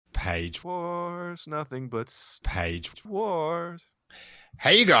Page Wars, nothing but Page wars.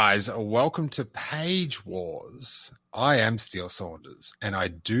 Hey you guys, welcome to Page Wars. I am Steele Saunders, and I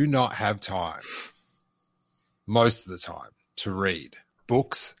do not have time, most of the time, to read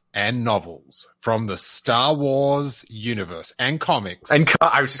books and novels from the Star Wars universe and comics.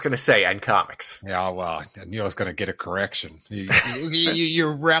 I was just going to say, and comics. Yeah, well, I knew I was going to get a correction.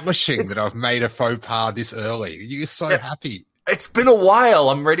 You're relishing that I've made a faux pas this early. You're so happy. It's been a while.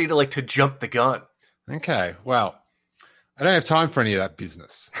 I'm ready to jump the gun. Okay, well, I don't have time for any of that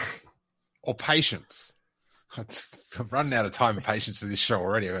business or patience. I'm running out of time and patience for this show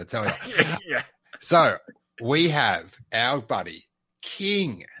already, I'm going to tell you. Yeah. So we have our buddy,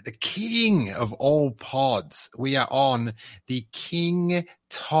 the king of all pods. We are on the King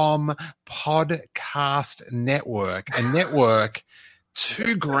Tom Podcast Network, a network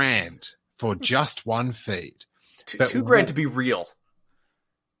 $2,000 for just one feed. $2,000 to be real.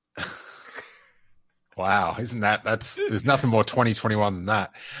 Wow, isn't there's nothing more 2021 than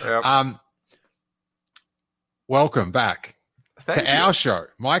that. Yep. Welcome back Thank you. our show.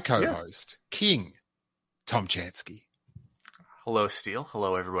 My co-host, King Tom Chansky. Hello, Steele.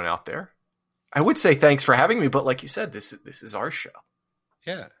 Hello, everyone out there. I would say thanks for having me, but like you said, this is our show.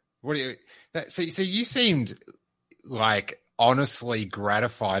 Yeah. What do you? So you seemed like honestly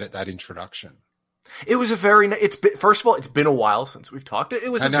gratified at that introduction. It was a first of all, it's been a while since we've talked.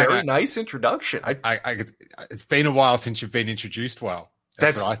 It was a very nice introduction. It's been a while since you've been introduced well.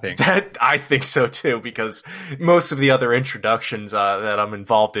 That's what I think. I think so too, because most of the other introductions that I'm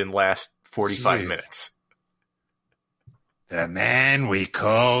involved in last 45 minutes. The man we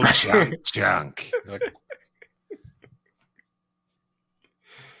call Junk. Like,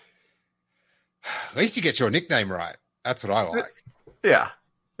 at least you get your nickname right. That's what I like. Yeah.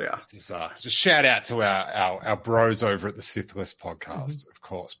 Just shout out to our bros over at the Sithless podcast, of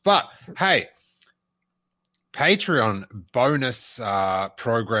course. But hey, Patreon bonus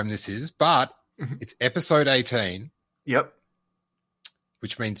program this is, but it's episode 18. Yep.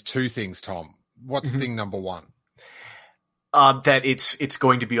 Which means two things, Tom. What's thing number one? That it's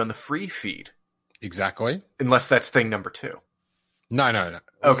going to be on the free feed. Exactly. Unless that's thing number two. No.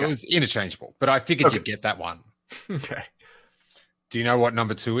 Okay. It was interchangeable, but I figured you'd get that one. Okay. Do you know what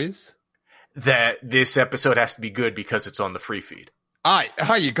number two is? That this episode has to be good because it's on the free feed.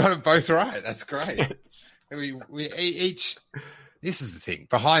 You got them both right. That's great. Yes. We each. This is the thing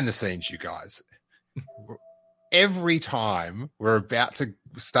behind the scenes, you guys. Every time we're about to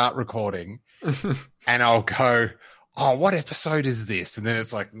start recording, and I'll go, "Oh, what episode is this?" And then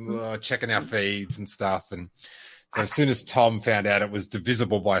it's like checking our feeds and stuff. And so as soon as Tom found out it was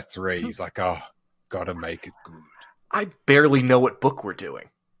divisible by 3, he's like, "Oh, got to make it good." I barely know what book we're doing.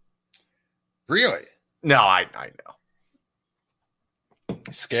 Really? No, I know.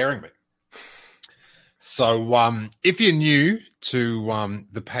 It's scaring me. So if you're new to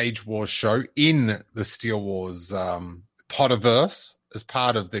the Page Wars show in the Steele Wars Podiverse as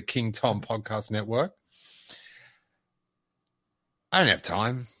part of the King Tom Podcast Network, I don't have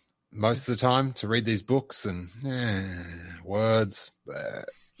time most of the time to read these books and words.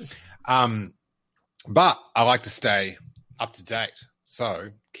 But I like to stay up to date.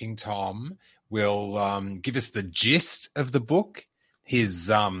 So King Tom will give us the gist of the book,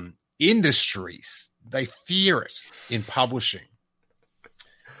 his industries. They fear it in publishing.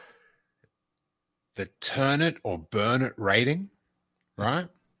 The turn it or burn it rating, right?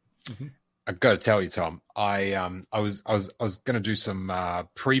 Mm-hmm. I've got to tell you, Tom, I was going to do some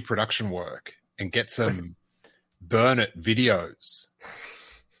pre-production work and get some burn it videos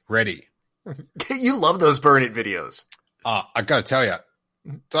ready. You love those burn it videos. I got to tell you,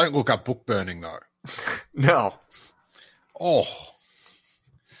 don't look up book burning though. No. Oh.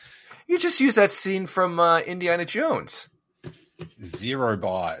 You just use that scene from Indiana Jones. Zero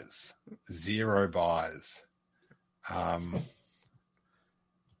buys. I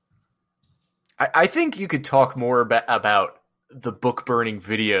think you could talk more about the book burning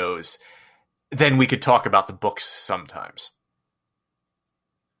videos than we could talk about the books sometimes.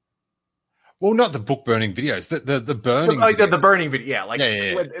 Well, not the book burning videos. The burning. The burning video, yeah.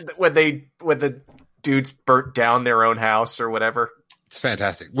 When the dudes burnt down their own house or whatever. It's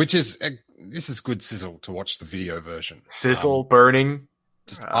fantastic. Which is this is good sizzle to watch the video version. Sizzle burning.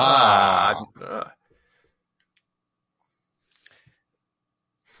 Just I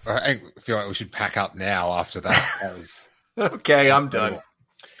feel like we should pack up now after that. That was okay. I'm done.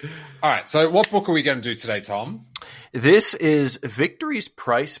 All right. So, what book are we going to do today, Tom? This is Victory's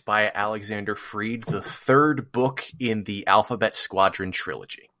Price by Alexander Freed, the third book in the Alphabet Squadron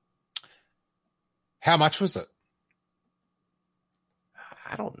trilogy. How much was it?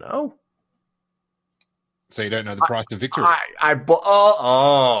 I don't know. So you don't know the price of victory. Okay.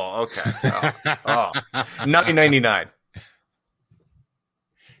 $9.99.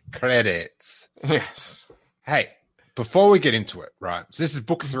 Credits. Yes. Hey, before we get into it, right? So this is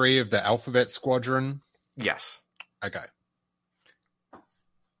book 3 of the Alphabet Squadron. Yes. Okay.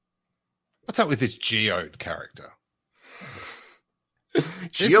 What's up with this Geode character?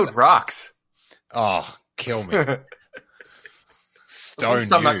 Geode rocks. Oh, kill me. Stone At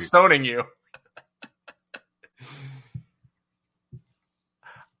least I'm not stoning you.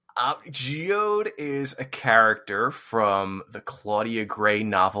 Geode is a character from the Claudia Gray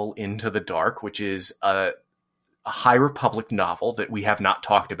novel Into the Dark, which is a High Republic novel that we have not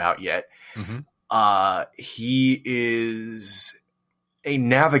talked about yet. Mm-hmm. He is a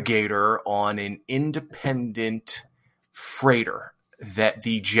navigator on an independent freighter that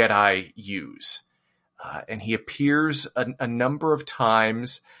the Jedi use. And he appears a number of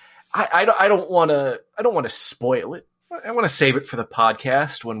times. I don't want to spoil it. I want to save it for the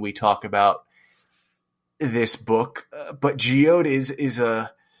podcast when we talk about this book. But Geode is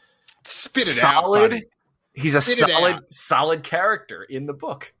a Spit it solid. out, buddy. He's a Spit it out. solid character in the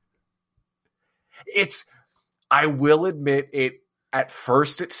book. I will admit it. At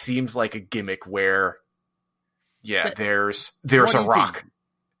first, it seems like a gimmick where, there's a rock.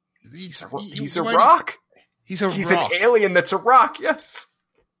 He's a rock. He's an alien that's a rock. Yes.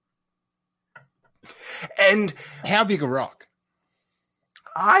 And how big a rock?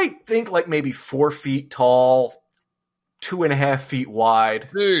 I think like maybe 4 feet tall, 2.5 feet wide.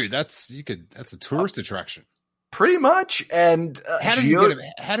 Dude, that's a tourist attraction. Pretty much. And how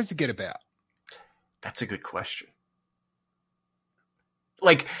does it get about? That's a good question.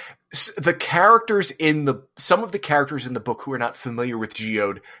 Like the characters some of the characters in the book who are not familiar with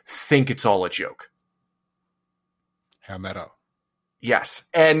Geode think it's all a joke. How meta. Yes.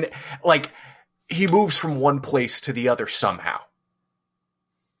 And like he moves from one place to the other somehow.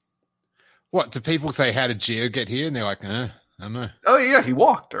 What, do people say, how did Geode get here? And they're like, I don't know. Oh yeah, he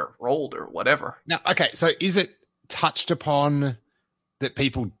walked or rolled or whatever. Now, okay, so is it touched upon that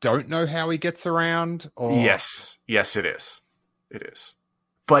people don't know how he gets around? Or... Yes, it is. It is.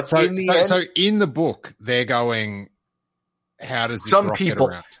 But so end, in the book, they're going, how does this rock get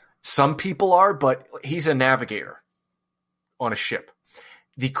around? Some people are, but he's a navigator on a ship.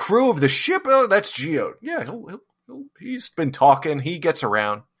 The crew of the ship, that's Geode. Yeah, he's been talking. He gets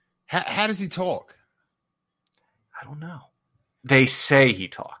around. How does he talk? I don't know. They say he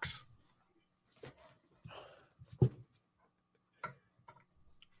talks.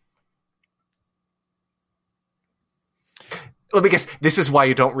 Let me guess. This is why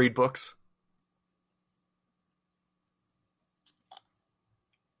you don't read books?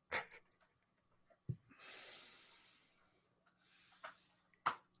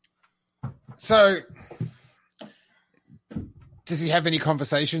 So, does he have any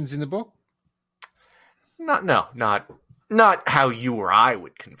conversations in the book? Not how you or I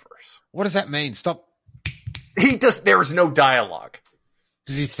would converse. What does that mean? Stop. There is no dialogue.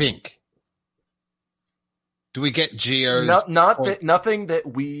 Does he think? Do we get Geo's... Nothing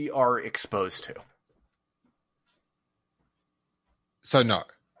that we are exposed to. So no.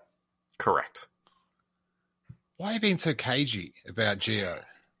 Correct. Why are you being so cagey about Geo?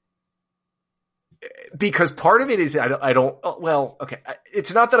 Because part of it is okay.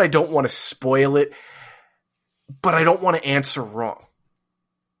 It's not that I don't want to spoil it, but I don't want to answer wrong.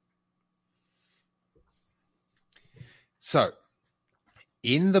 So,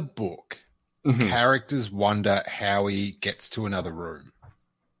 in the book, characters wonder how he gets to another room.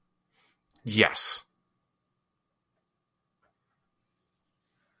 Yes.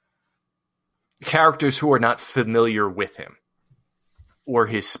 Characters who are not familiar with him or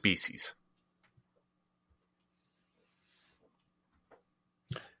his species.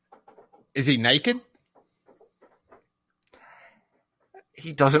 Is he naked?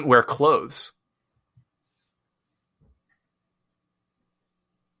 He doesn't wear clothes.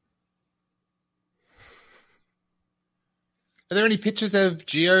 Are there any pictures of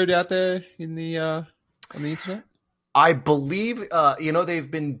Geode out there in the on the internet? I believe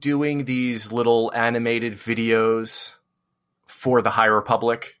they've been doing these little animated videos for the High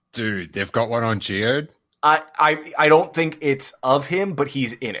Republic. Dude, they've got one on Geode. I don't think it's of him, but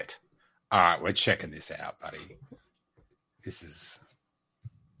he's in it. All right, we're checking this out, buddy. This is...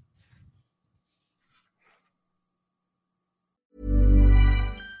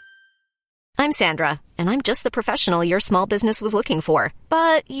 I'm Sandra, and I'm just the professional your small business was looking for.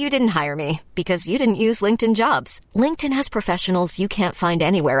 But you didn't hire me because you didn't use LinkedIn Jobs. LinkedIn has professionals you can't find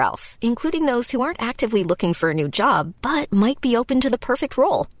anywhere else, including those who aren't actively looking for a new job, but might be open to the perfect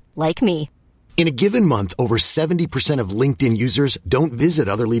role, like me. In a given month, over 70% of LinkedIn users don't visit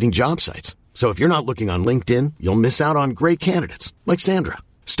other leading job sites. So if you're not looking on LinkedIn, you'll miss out on great candidates like Sandra.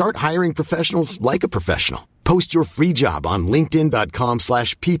 Start hiring professionals like a professional. Post your free job on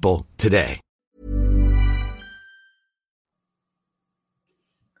linkedin.com/people today.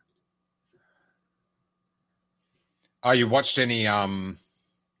 Oh, you watched any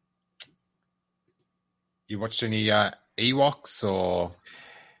Ewoks or?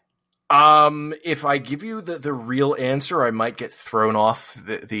 If I give you the real answer, I might get thrown off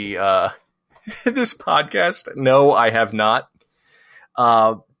the this podcast. No, I have not.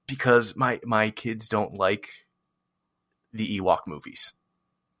 Because my kids don't like the Ewok movies.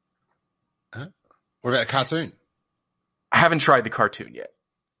 Huh? What about a cartoon? I haven't tried the cartoon yet.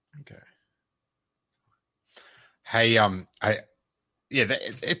 Okay. Hey,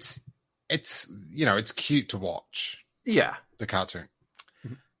 it's it's cute to watch. Yeah, the cartoon,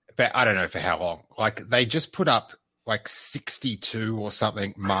 but I don't know for how long. Like they just put up like 62 or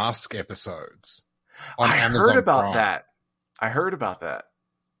something Mask episodes on Amazon. I heard about Prime. that. I heard about that.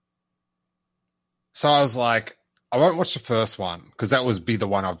 So I was like, I won't watch the first one because that be the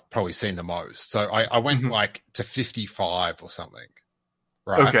one I've probably seen the most. So I went like to 55 or something.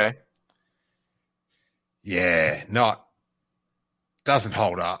 Right. Okay. Yeah, doesn't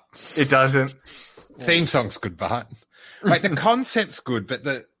hold up. It doesn't. Theme song's good, but like the concept's good, but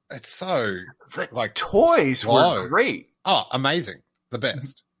it's so the toys slow. were great. Oh, amazing. The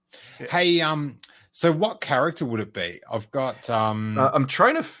best. Yeah. Hey, so what character would it be? I've got I'm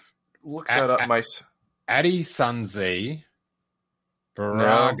trying to look that up myself. Adi Sunzi,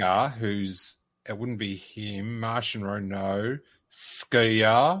 Baraga, who's it wouldn't be him, Martian Renault,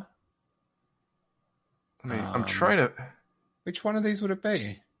 Skier. I'm trying to. Which one of these would it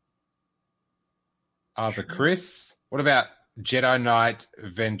be? The Chris. What about Jedi Knight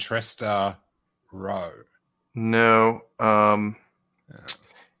Ventresta Rowe? No.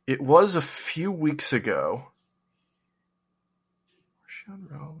 It was a few weeks ago. Sean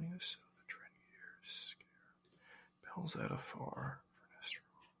Rowling, so the Trend Years, Bells at Afar,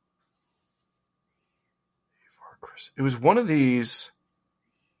 Chris. It was one of these.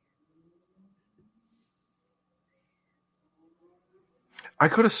 I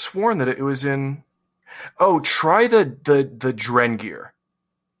could have sworn that it was in. Oh, try the Drengir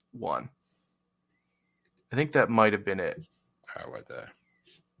one. I think that might have been it. Oh, right there.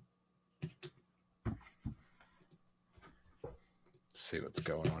 Let's see what's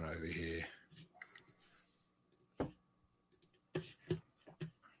going on over here.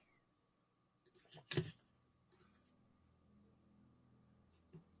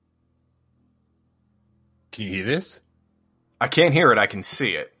 Can you hear this? I can't hear it. I can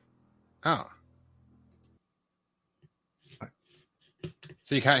see it. Oh.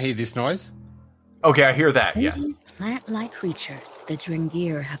 So you can't hear this noise? Okay, I hear that, Sentient yes. plant-like creatures, the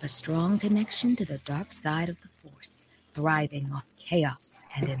Drengir have a strong connection to the dark side of the Force, thriving off chaos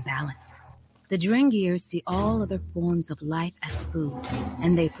and imbalance. The Drengir see all other forms of life as food,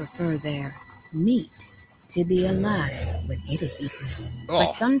 and they prefer their meat to be alive when it is eaten. For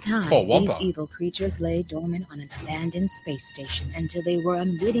some time, these evil creatures lay dormant on an abandoned space station until they were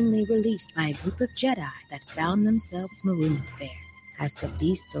unwittingly released by a group of Jedi that found themselves marooned there. As the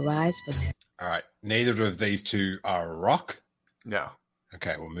beasts arise from their All right. Neither of these two are rock? No.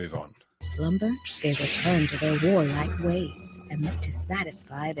 Okay, we'll move on. slumber, they return to their warlike ways and look to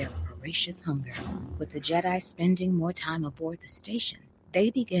satisfy their voracious hunger. With the Jedi spending more time aboard the station, they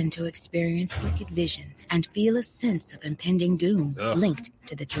begin to experience wicked visions and feel a sense of impending doom linked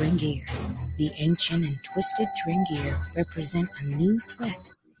to the Drengir. The ancient and twisted Drengir represent a new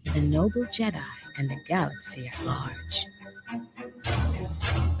threat to the noble Jedi and the galaxy at large.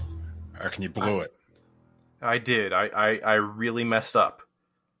 I reckon you blew it. I did. I really messed up.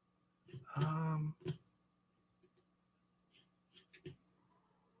 I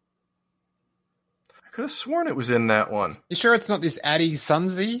could have sworn it was in that one. You sure it's not this Adi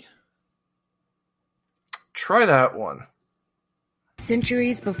Sunzi? Try that one.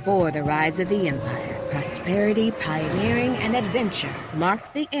 Centuries before the rise of the Empire, prosperity, pioneering, and adventure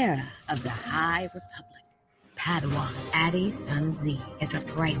marked the era of the High Republic. Padawan Adi Sun Z is a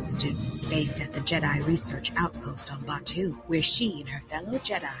bright student based at the Jedi Research Outpost on Batuu, where she and her fellow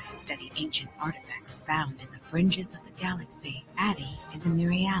Jedi study ancient artifacts found in the fringes of the galaxy. Adi is a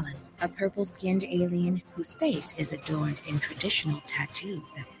Miri Allen, a purple-skinned alien whose face is adorned in traditional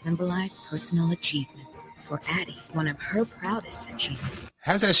tattoos that symbolize personal achievements. For Adi, one of her proudest achievements.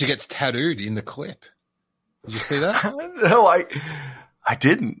 How's how she gets tattooed in the clip? Did you see that? No, I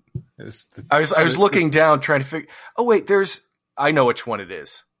didn't. I was looking down trying to figure. Oh wait, I know which one it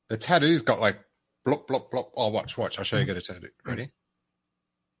is. The tattoo's got like blop blop blop. Oh, watch. I'll show you get a tattoo. Ready?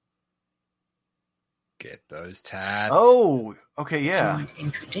 Get those tats. Oh, okay, yeah. Adorned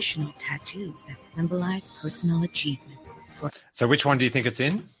in traditional tattoos that symbolize personal achievements. So which one do you think it's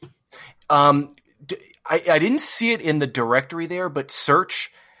in? I didn't see it in the directory there, but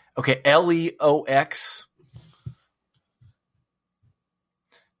search. Okay, LEOX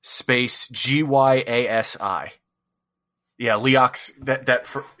space GYASI. Yeah, Leox.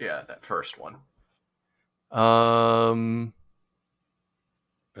 That first one. Oh, none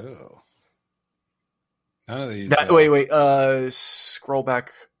of these. Wait. Scroll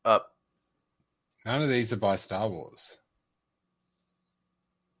back up. None of these are by Star Wars.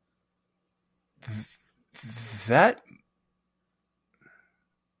 That.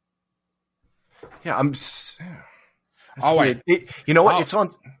 Yeah, I'm. That's wait. You know what? It's on.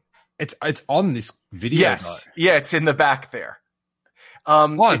 It's on this video. Yes. Though. Yeah, it's in the back there.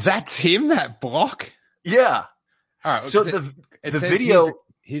 That's him. That block. Yeah. All right. So the video.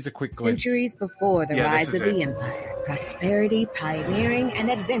 Here's a quick glimpse. Centuries before the rise of the it. Empire, prosperity, pioneering,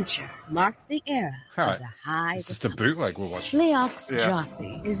 and adventure marked the era of the High It's just a bootleg we're watching. Leox Yeah.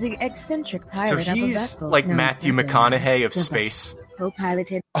 Jossi is the eccentric So pilot of a he's vessel like known Matthew simply McConaughey as of the space. vessel.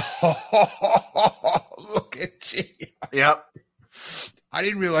 Co-piloted. Look at you. Yep. I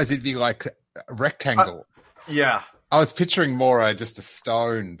didn't realize it'd be like a rectangle. Yeah. I was picturing more just a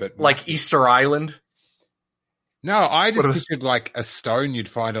stone, but Like Easter Island. no, I just What a- pictured like a stone you'd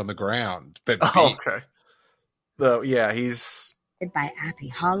find on the ground, but Oh, big. okay. So yeah, he's. by Appy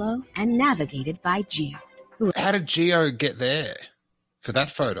Hollow and navigated by Geo, who How did Geo get there for that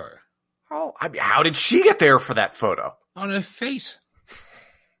photo? Oh, I mean, how did she get there for that photo? On her feet.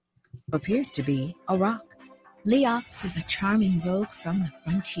 appears to be a rock. Leox is a charming rogue from the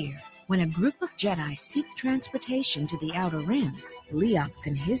frontier. When a group of Jedi seek transportation to the Outer Rim, Leox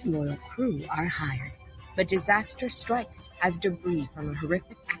and his loyal crew are hired. But disaster strikes as debris from a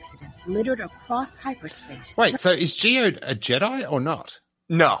horrific accident littered across hyperspace. Wait, so is Geo a Jedi or not?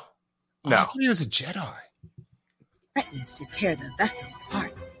 No. I No. thought he was a Jedi. Threatens to tear the vessel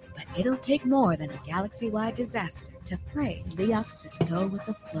apart. But it'll take more than a galaxy-wide disaster to fray Leox's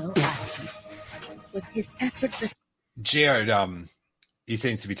go-with-the-flow attitude. With his effortless Geo, he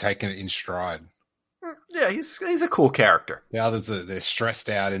seems to be taking it in stride. Yeah, he's a cool character. The others they're stressed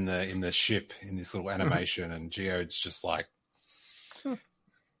out in the ship in this little animation, and Geode's just like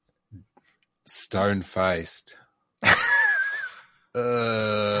stone faced.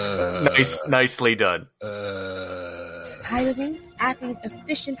 Nicely done. piloting, Appy's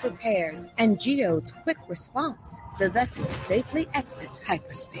efficient repairs, and Geode's quick response, the vessel safely exits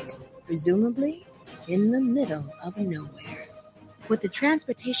hyperspace, presumably in the middle of nowhere. With the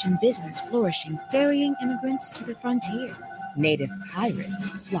transportation business flourishing, ferrying immigrants to the frontier, native pirates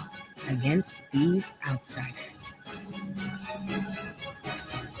plot against these outsiders.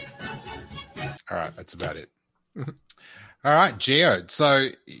 All right, that's about it. All right, Geode. So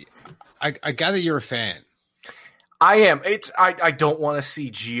I gather you're a fan. I am. I don't want to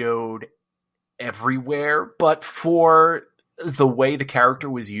see Geode everywhere, but for the way the character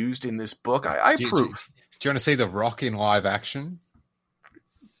was used in this book, I approve. Do you want to see The Rock in live action?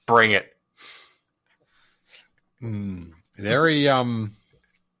 Bring it. Very I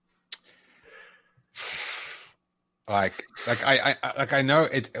know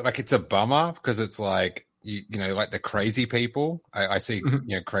it's a bummer because it's like you know like the crazy people. I see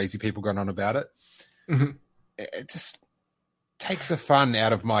crazy people going on about it. Mm-hmm. It just takes the fun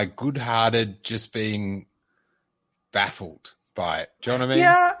out of my good-hearted just being baffled by it. Do you know what I mean?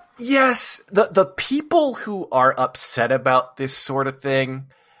 Yeah. Yes. The people who are upset about this sort of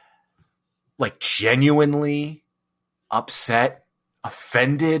thing, like genuinely upset,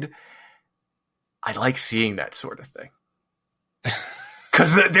 offended, I like seeing that sort of thing.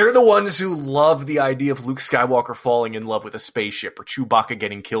 Because they're the ones who love the idea of Luke Skywalker falling in love with a spaceship or Chewbacca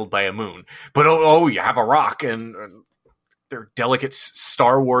getting killed by a moon. But you have a rock and their delicate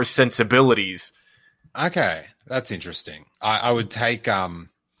Star Wars sensibilities. Okay, that's interesting. I would take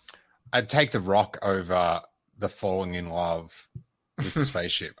I'd take The Rock over the falling in love with the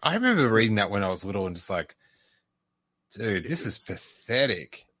spaceship. I remember reading that when I was little and just like, Dude, this is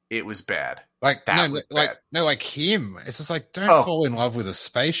pathetic. It was bad. Like That no, was like bad. no, like him. It's just like don't Oh. fall in love with a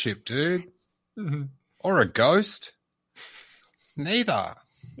spaceship, dude, Mm-hmm. or a ghost. Neither.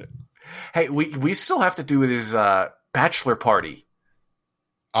 Hey, we still have to do his bachelor party,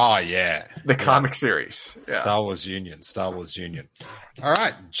 Oh yeah, the comic series. Yeah. Star Wars Union. All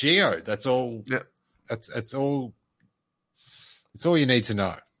right, Geo. That's all. Yeah. That's all. That's all you need to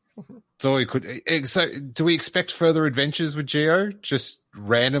know. That's all you could. So, do we expect further adventures with Geo? Just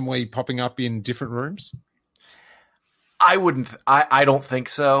randomly popping up in different rooms? I wouldn't. I don't think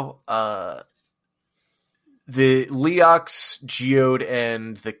so. The Leox, Geode,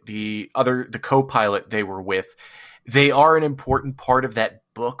 and the co-pilot they were with, they are an important part of that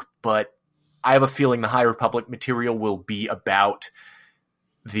book. But I have a feeling the High Republic material will be about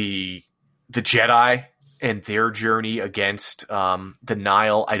the Jedi and their journey against the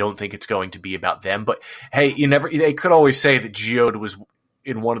Nile. I don't think it's going to be about them. But hey, they could always say that Geode was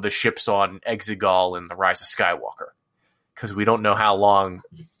in one of the ships on Exegol in The Rise of Skywalker, because we don't know how long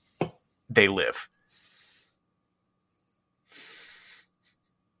they live.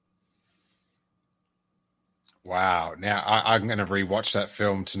 Wow. Now I'm going to rewatch that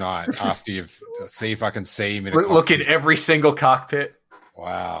film tonight after you've see if I can see him in a Look costume. in every single cockpit.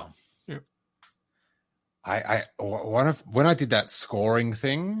 Wow. Yep. When I did that scoring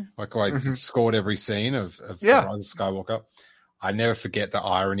thing, like I scored every scene of Yeah. The Rise of Skywalker, I never forget the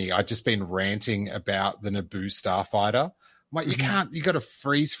irony. I'd just been ranting about the Naboo starfighter. I'm like, you got to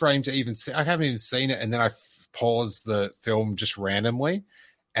freeze frame to even see. I haven't even seen it, and then I paused the film just randomly,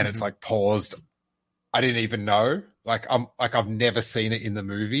 and it's like paused. I didn't even know. I've never seen it in the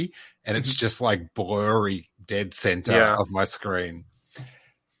movie, and it's just like blurry dead center of my screen.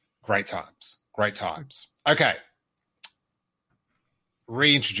 Great times. Okay.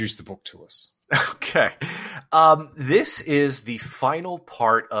 Reintroduce the book to us. Okay. This is the final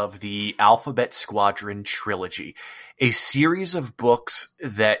part of the Alphabet Squadron trilogy, a series of books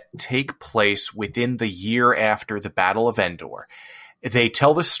that take place within the year after the Battle of Endor. They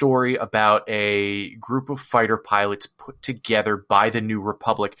tell the story about a group of fighter pilots put together by the New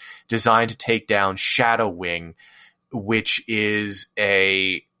Republic designed to take down Shadow Wing, which is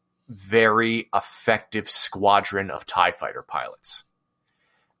a very effective squadron of TIE fighter pilots.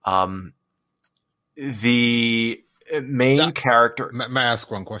 The main character... May I ask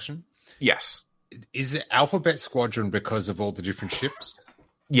one question? Yes. Is it Alphabet Squadron because of all the different ships?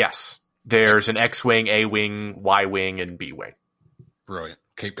 Yes. There's an X-Wing, A-Wing, Y-Wing, and B-Wing. Brilliant.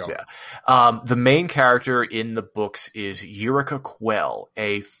 Keep going. Yeah. The main character in the books is Eureka Quell,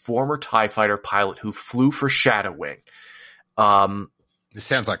 a former TIE fighter pilot who flew for Shadow Wing. This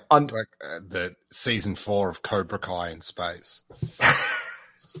sounds like the season 4 of Cobra Kai in space.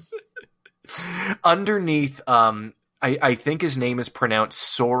 Underneath, I think his name is pronounced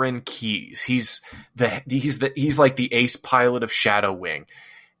Soren Keyes. He's like the ace pilot of Shadow Wing,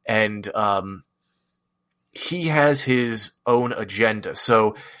 and he has his own agenda.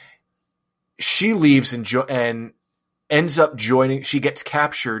 So she leaves and ends up joining. She gets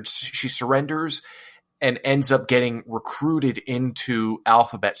captured. She surrenders and ends up getting recruited into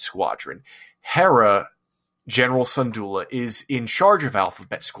Alphabet Squadron. Hera, General Syndulla, is in charge of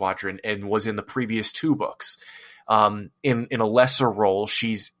Alphabet Squadron and was in the previous 2 books. In a lesser role,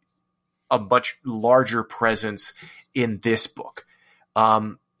 she's a much larger presence in this book.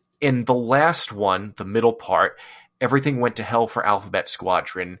 In the last one, the middle part, everything went to hell for Alphabet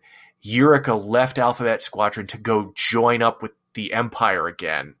Squadron. Eureka left Alphabet Squadron to go join up with the Empire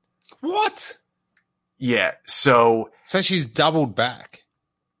again. What? Yeah, so she's doubled back.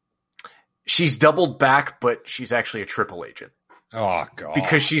 She's doubled back, but she's actually a triple agent. Oh, God.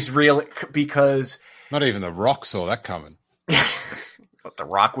 Because not even the Rock saw that coming. But the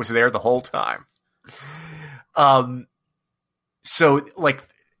Rock was there the whole time. So, like,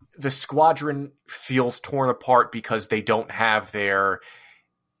 the squadron feels torn apart because they don't have their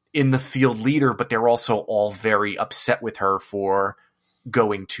in-the-field leader, but they're also all very upset with her for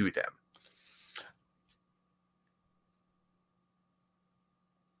going to them.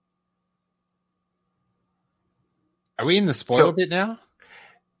 Are we in the spoiler bit now?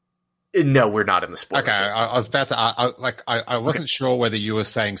 No, we're not in the spoiler Okay, bit. I was about to. I wasn't sure whether you were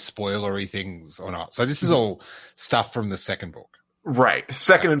saying spoilery things or not. So this is all stuff from the second book, right?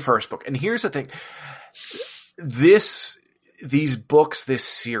 Second and first book. And here's the thing: these books, this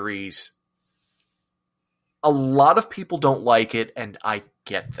series, a lot of people don't like it, and I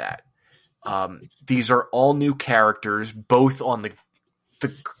get that. These are all new characters, both on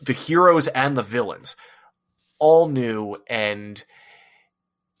the heroes and the villains. All new, and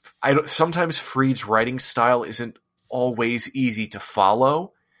sometimes Freed's writing style isn't always easy to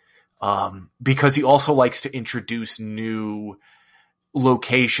follow, because he also likes to introduce new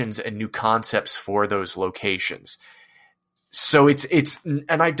locations and new concepts for those locations. So it's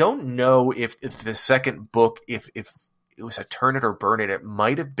and I don't know if the second book, if it was a turn it or burn it, it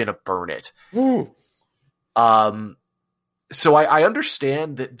might have been a burn it. Ooh. So I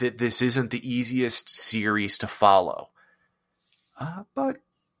understand that this isn't the easiest series to follow. But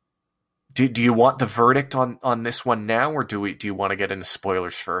do you want the verdict on this one now, or do you want to get into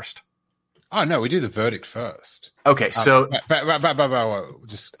spoilers first? Oh no, we do the verdict first. Okay, so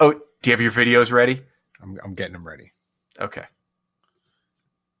just do you have your videos ready? I'm getting them ready. Okay.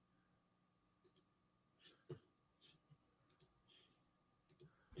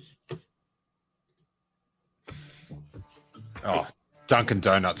 Oh, Dunkin'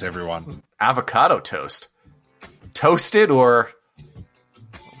 Donuts, everyone. Avocado toast. Toasted or...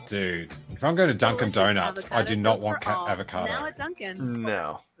 Dude, if I'm going to Dunkin' Donuts, I do not want Now avocado. at Dunkin'.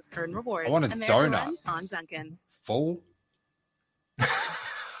 No. Earn rewards. I want a America donut. runs on Dunkin'. Full? All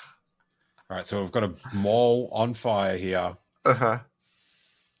right, so we've got a mall on fire here. Uh-huh.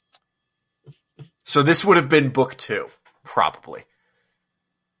 So this would have been book 2, probably.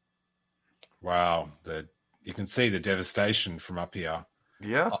 Wow, you can see the devastation from up here.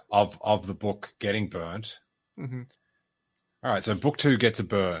 Yeah. Of the book getting burnt. Mm-hmm. All right, so book 2 gets a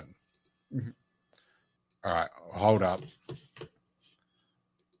burn. Mm-hmm. All right, hold up.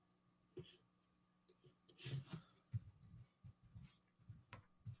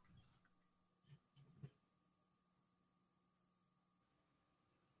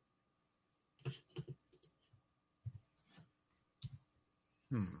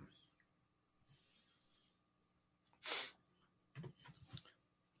 I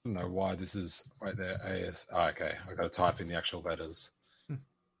don't know why this is right there. AS. Oh, okay, I got to type in the actual letters.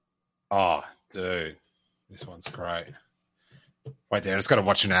 Oh, dude, this one's great. Wait there, I just got to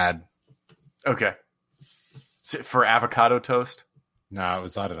watch an ad. Okay. Is it for avocado toast? No, it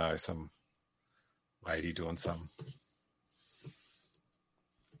was, I don't know, some lady doing some.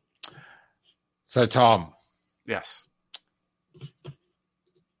 So, Tom. Yes.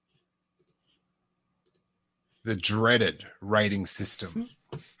 The dreaded rating system.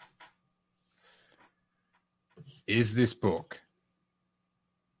 Is this book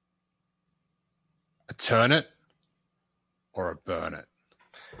a turn it or a burn it?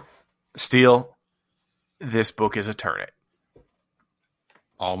 Steele, this book is a turn it.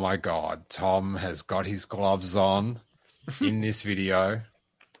 Oh my God. Tom has got his gloves on in this video.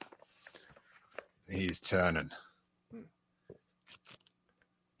 He's turning.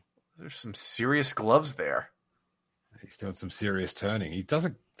 There's some serious gloves there. He's doing some serious turning. He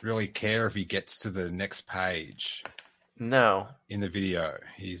doesn't really care if he gets to the next page. No. In the video.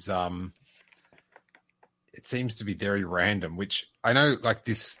 He's it seems to be very random, which I know like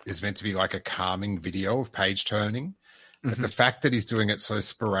this is meant to be like a calming video of page turning. But the fact that he's doing it so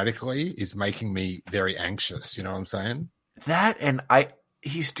sporadically is making me very anxious. You know what I'm saying? That, and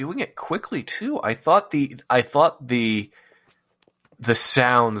he's doing it quickly too. I thought the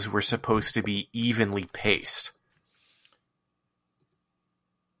sounds were supposed to be evenly paced.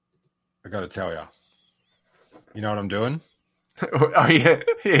 I got to tell you. You know what I'm doing? Are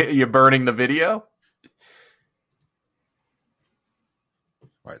you burning the video?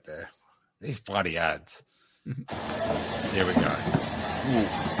 Right there. These bloody ads. There we go. Ooh.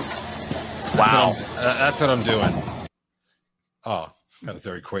 Wow. That's what I'm doing. Oh, that was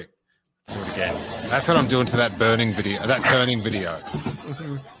very quick. Let's do it again. That's what I'm doing to that burning video, that turning video.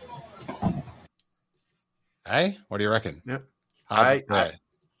 Hey, what do you reckon? Yep.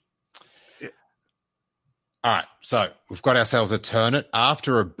 All right, so we've got ourselves a turn it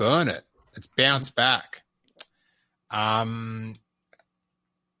after a burn it. It's bounced back. Tom?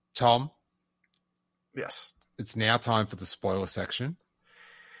 Yes. It's now time for the spoiler section.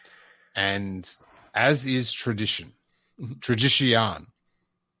 And as is tradition, King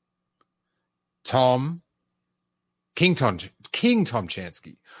Tom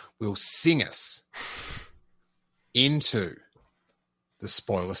Chansky will sing us into the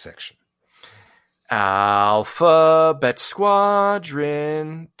spoiler section. Alphabet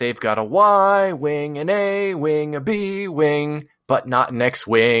Squadron. They've got a Y wing, an A wing, a B wing, but not an X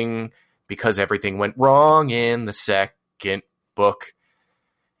wing because everything went wrong in the second book.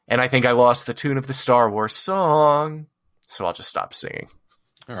 And I think I lost the tune of the Star Wars song, so I'll just stop singing.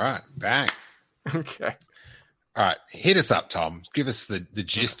 All right, bang. Okay. All right, hit us up, Tom. Give us the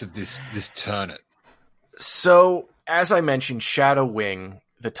gist of this turn it. So, as I mentioned, Shadow Wing,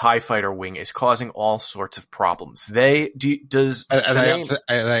 the TIE Fighter wing, is causing all sorts of problems. Are they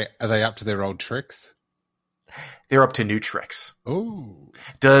up to their old tricks? They're up to new tricks. Ooh.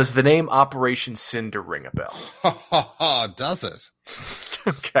 Does the name Operation Cinder ring a bell? Does it?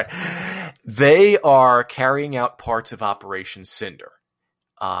 Okay. They are carrying out parts of Operation Cinder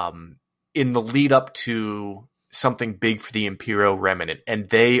in the lead up to something big for the Imperial Remnant, and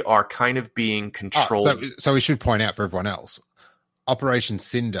they are kind of being controlled. So we should point out for everyone else, Operation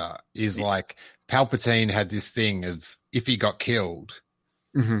Cinder is like Palpatine had this thing of if he got killed,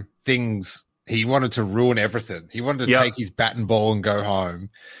 things... He wanted to ruin everything. He wanted to take his bat and ball and go home.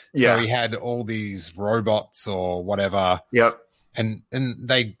 So he had all these robots or whatever. Yep. And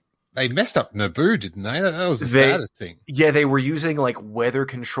they messed up Naboo, didn't they? That was the saddest thing. Yeah, they were using like weather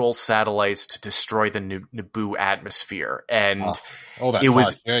control satellites to destroy the Naboo atmosphere, and all that it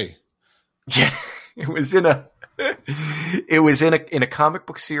was 5G. Yeah, it was in a comic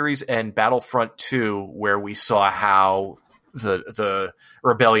book series and Battlefront 2 where we saw how the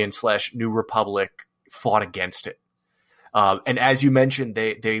Rebellion / New Republic fought against it. And as you mentioned,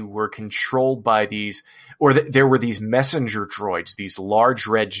 they were controlled by these, or there were these messenger droids, these large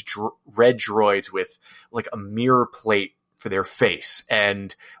red droids with like a mirror plate for their face.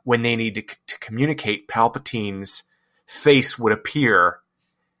 And when they needed to communicate, Palpatine's face would appear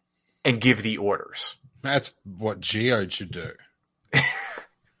and give the orders. That's what Geode should do.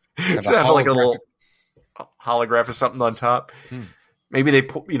 So have like a little holograph or something on top. Maybe they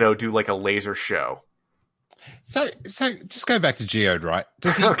put, do like a laser show. So just go back to Geode, right?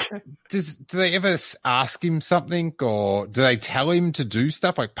 Does he? Do they ever ask him something, or do they tell him to do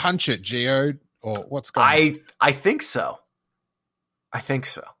stuff like punch it, Geode, or what's going on? I think so. I think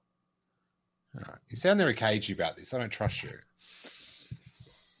so. All right. You sound very cagey about this. I don't trust you.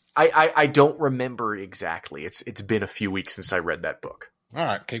 I don't remember exactly. It's been a few weeks since I read that book. All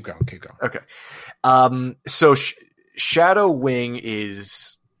right, keep going. Okay. So Shadow Wing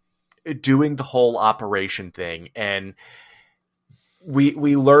is doing the whole operation thing, and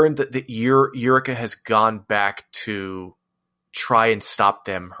we learned that Yrica has gone back to try and stop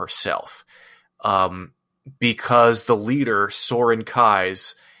them herself, because the leader Soren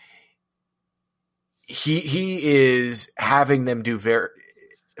Kais, he is having them do very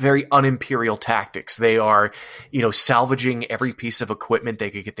very unimperial tactics. They are, salvaging every piece of equipment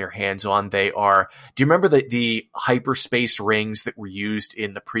they could get their hands on. They are, do you remember the hyperspace rings that were used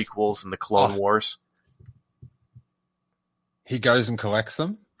in the prequels and the Clone Wars? He goes and collects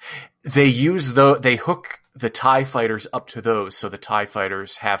them? They hook the TIE fighters up to those, so the TIE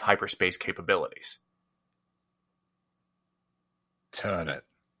fighters have hyperspace capabilities. Turn it.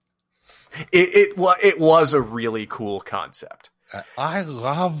 It was a really cool concept. I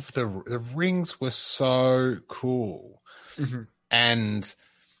love the rings were so cool. And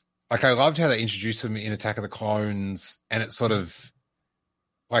like I loved how they introduced them in Attack of the Clones, and it sort of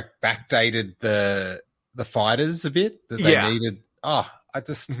like backdated the fighters a bit that they needed.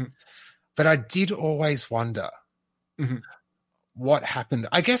 But I did always wonder what happened.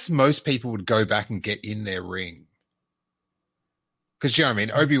 I guess most people would go back and get in their ring. Because, you know what I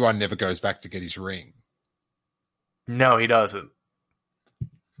mean? Obi-Wan never goes back to get his ring. No, he doesn't.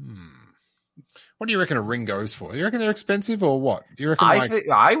 What do you reckon a ring goes for? You reckon they're expensive or what? You reckon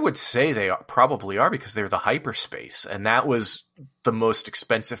I would say they probably are, because they're the hyperspace, and that was the most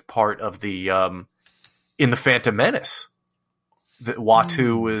expensive part of the in the Phantom Menace that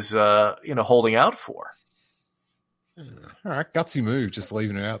Watu was holding out for. All right, gutsy move, just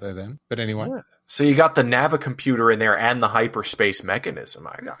leaving it out there then. But anyway. Yeah. So you got the Navicomputer in there and the hyperspace mechanism.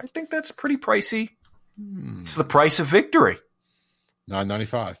 I think that's pretty pricey. It's the price of victory.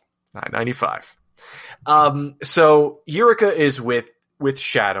 $9.95. $9.95. So Yrica is with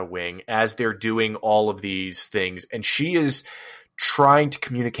Shadow Wing as they're doing all of these things, and she is trying to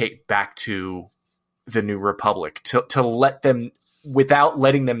communicate back to the New Republic to let them, without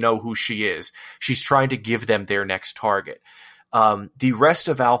letting them know who she is. She's trying to give them their next target. The rest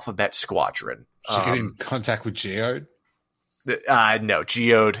of Alphabet Squadron. Did she get in contact with Geode? No,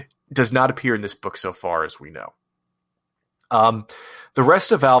 Geode does not appear in this book so far as we know. The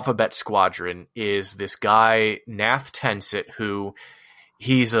rest of Alphabet Squadron is this guy, Nath Tenset, who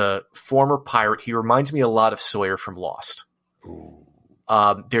he's a former pirate. He reminds me a lot of Sawyer from Lost.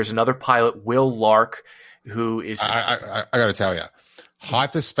 There's another pilot, Will Lark, who is... I got to tell you,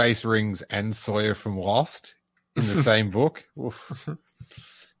 hyperspace rings and Sawyer from Lost in the same book. Oof.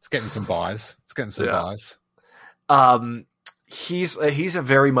 It's getting some buys. He's a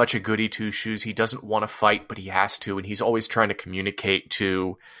very much a goody two shoes. He doesn't want to fight, but he has to, and he's always trying to communicate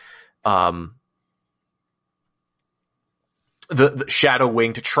to the Shadow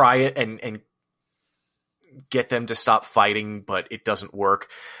Wing to try it and get them to stop fighting, but it doesn't work.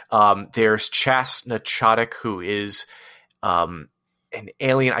 There's Chasna Chodic, who is an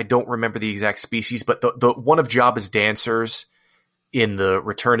alien. I don't remember the exact species, but the one of Jabba's dancers in the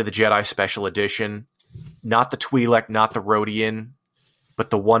Return of the Jedi Special Edition. Not the Twi'lek, not the Rodian, but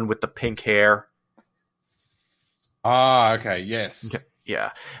the one with the pink hair. Ah, okay, yes. Okay.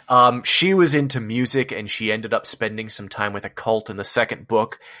 Yeah. She was into music, and she ended up spending some time with a cult in the second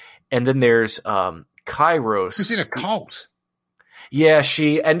book. And then there's Kairos. She's in a cult. Yeah,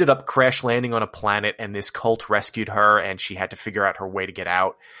 she ended up crash landing on a planet, and this cult rescued her, and she had to figure out her way to get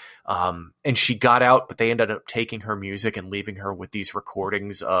out. And she got out, but they ended up taking her music and leaving her with these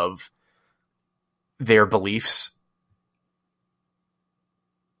recordings of their beliefs.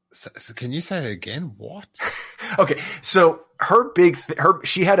 So can you say it again? What? Okay, so her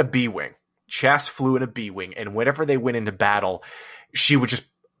she had a B-wing. Chas flew in a B-wing, and whenever they went into battle, she would just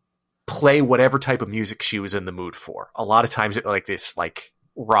play whatever type of music she was in the mood for. A lot of times, like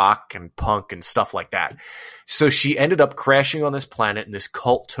rock and punk and stuff like that. So she ended up crashing on this planet, and this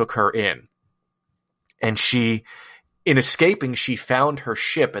cult took her in. And in escaping, she found her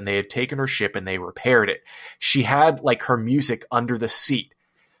ship, and they had taken her ship and they repaired it. She had like her music under the seat.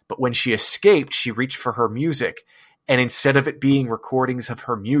 But when she escaped, she reached for her music, and instead of it being recordings of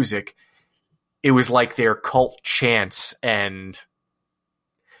her music, it was like their cult chants and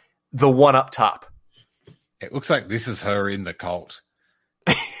the one up top. It looks like this is her in the cult.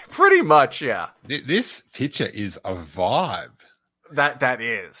 Pretty much, yeah. This picture is a vibe. That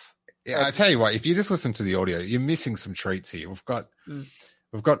is. Yeah, I tell you what, if you just listen to the audio, you're missing some treats here. We've got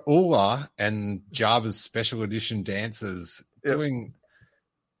Ula and Jabba's special edition dancers doing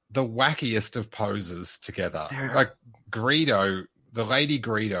the wackiest of poses together. Like Greedo, the Lady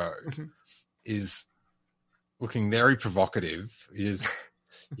Greedo, is looking very provocative. You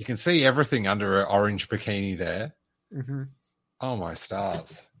can see everything under her orange bikini there. Mm-hmm. Oh my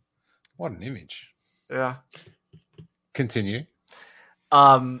stars! What an image. Yeah. Continue.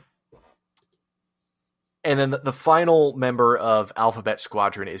 And then the final member of Alphabet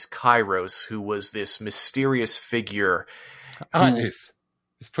Squadron is Kairos, who was this mysterious figure. I like this.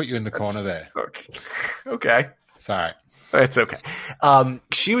 Just put you in the corner there. Okay. Sorry. It's okay.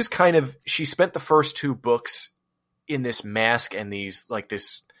 She spent the first two books in this mask and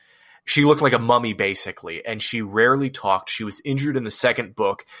she looked like a mummy basically, and she rarely talked. She was injured in the second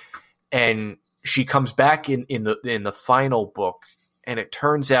book, and she comes back in the final book, and it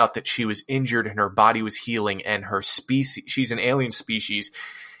turns out that she was injured and her body was healing, and her species, she's an alien species,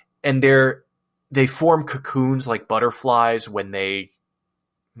 and they form cocoons like butterflies when they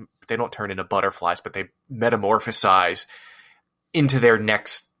don't turn into butterflies, but they metamorphosize into their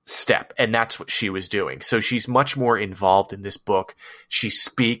next step. And that's what she was doing. So she's much more involved in this book. She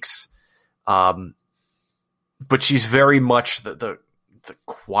speaks, but she's very much the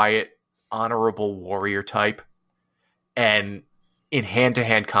quiet, honorable warrior type. And in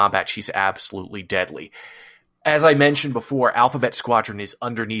hand-to-hand combat, she's absolutely deadly. As I mentioned before, Alphabet Squadron is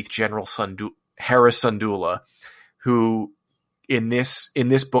underneath General Hera Syndulla, who in this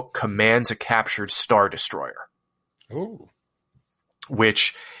book commands a captured Star Destroyer. Ooh.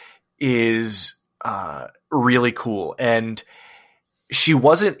 Which is really cool. And she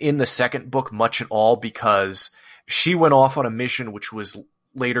wasn't in the second book much at all because she went off on a mission which was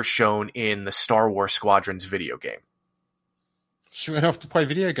later shown in the Star Wars Squadrons video game. She went off to play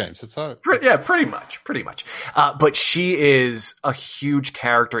video games. That's all. Yeah, pretty much. But she is a huge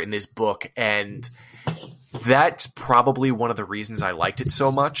character in this book, and that's probably one of the reasons I liked it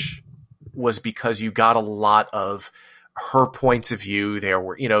so much, was because you got a lot of her points of view. There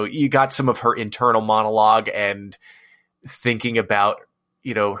were, you got some of her internal monologue and thinking about,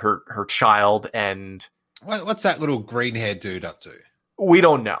 her child. And what's that little green-haired dude up to? We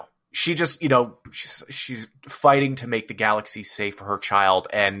don't know. She just, she's fighting to make the galaxy safe for her child.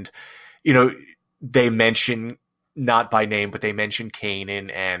 And, they mention, not by name, but they mention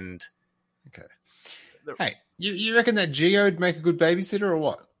Kanan and... Okay. Hey, you reckon that Geo'd make a good babysitter or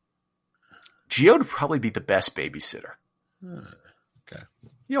what? Geo would probably be the best babysitter. Okay.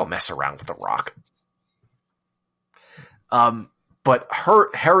 You don't mess around with the Rock. But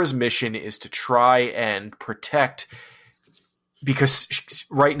Hera's mission is to try and protect, because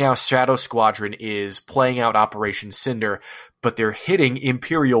right now Shadow Squadron is playing out Operation Cinder, but they're hitting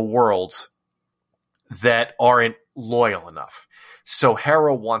Imperial worlds that aren't loyal enough. So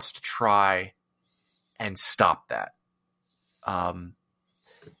Hera wants to try and stop that.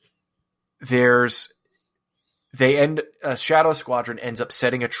 There's Shadow Squadron ends up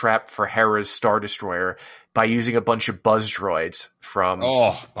setting a trap for Hera's Star Destroyer by using a bunch of buzz droids from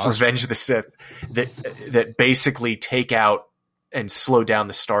Revenge of the Sith that basically take out and slow down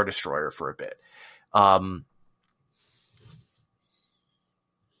the Star Destroyer for a bit.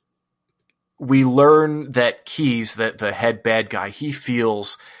 We learn that Keyes, that the head bad guy, he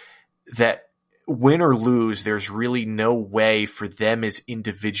feels that win or lose, there's really no way for them as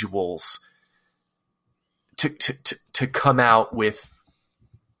individuals to come out with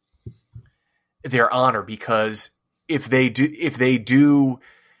their honor, because if they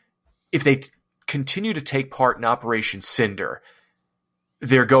continue to take part in Operation Cinder,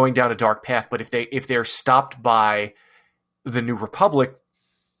 they're going down a dark path. But if they're stopped by the New Republic,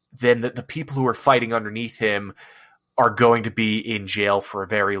 then the people who are fighting underneath him are going to be in jail for a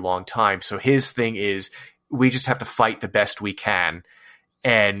very long time. So his thing is, we just have to fight the best we can.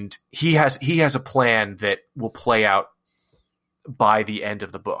 And he has a plan that will play out by the end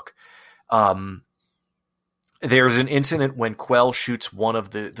of the book. There's an incident when Quell shoots one of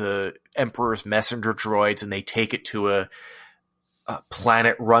the Emperor's messenger droids, and they take it to a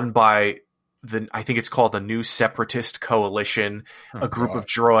planet run by I think it's called the New Separatist Coalition, a group of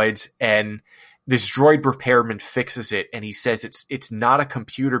droids, and this droid repairman fixes it, and he says it's not a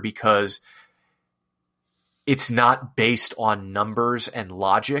computer because it's not based on numbers and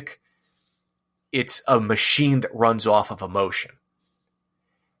logic. It's a machine that runs off of emotion.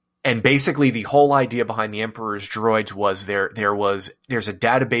 And basically the whole idea behind the Emperor's droids was there's a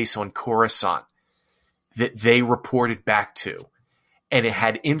database on Coruscant that they reported back to, and it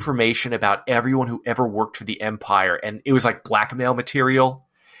had information about everyone who ever worked for the Empire, and it was like blackmail material,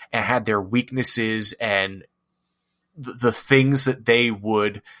 and had their weaknesses and the things that they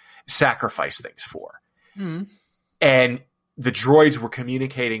would sacrifice things for. Mm. And the droids were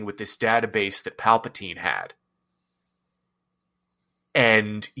communicating with this database that Palpatine had,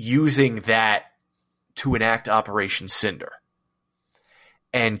 and using that to enact Operation Cinder.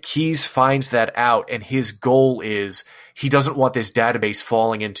 And Keyes finds that out, and his goal is he doesn't want this database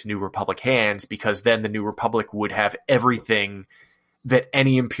falling into New Republic hands, because then the New Republic would have everything that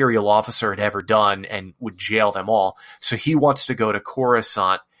any Imperial officer had ever done and would jail them all. So he wants to go to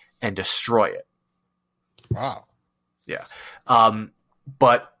Coruscant and destroy it. Wow. Yeah.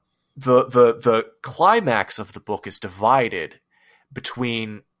 But the climax of the book is divided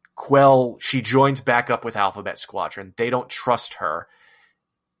between Quell. She joins back up with Alphabet Squadron. They don't trust her,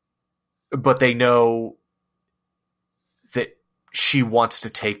 but they know that she wants to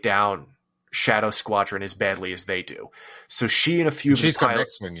take down Shadow Squadron as badly as they do. So she and a few She's of the got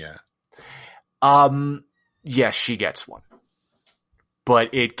pilots, X-Wing, yeah. Yes, she gets one,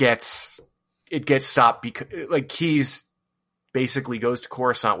 but it gets stopped because Keyes basically goes to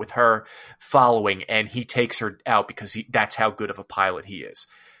Coruscant with her following, and he takes her out because that's how good of a pilot he is.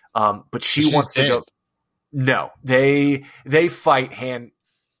 But she wants to go. No, they fight hand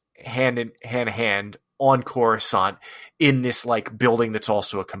in hand on Coruscant in this like building that's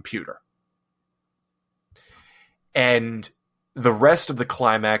also a computer. And the rest of the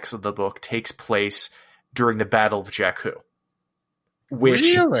climax of the book takes place during the Battle of Jakku,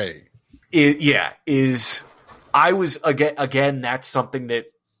 which really I was again that's something that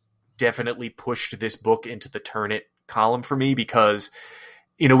definitely pushed this book into the turn it column for me, because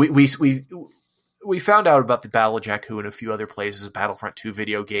we found out about the Battle of Jakku in a few other places, Battlefront 2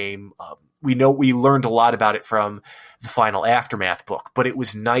 video game. We learned a lot about it from the final Aftermath book, but it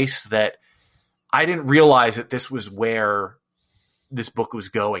was nice that I didn't realize that this was where this book was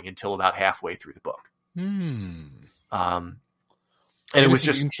going until about halfway through the book. And it was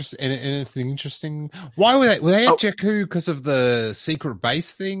just anything interesting. Why were they at Jakku? Because of the secret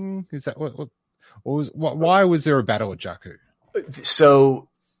base thing? Is that what was? Why was there a battle at Jakku? So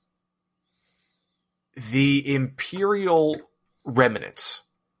the Imperial remnants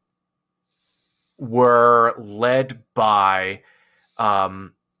were led by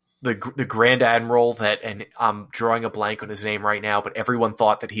the Grand Admiral and I'm drawing a blank on his name right now, but everyone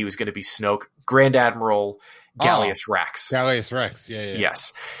thought that he was going to be Snoke. Grand Admiral Gallius Rax. Gallius Rax, yeah.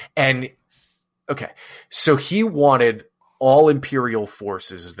 Yes. And, okay, so he wanted all Imperial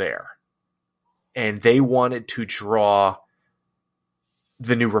forces there, and they wanted to draw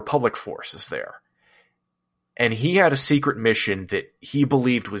the New Republic forces there. And he had a secret mission that he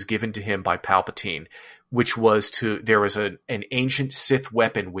believed was given to him by Palpatine, which was there was an ancient Sith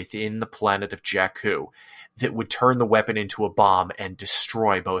weapon within the planet of Jakku that would turn the weapon into a bomb and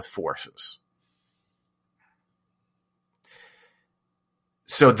destroy both forces.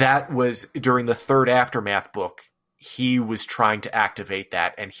 So that was during the third Aftermath book. He was trying to activate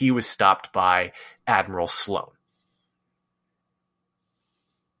that, and he was stopped by Admiral Sloane.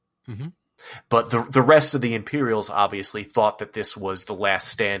 Mhm. But the rest of the Imperials obviously thought that this was the last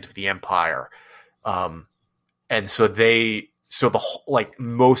stand of the Empire. And so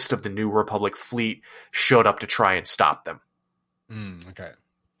most of the New Republic fleet showed up to try and stop them. Okay.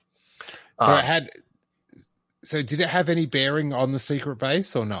 So So did it have any bearing on the secret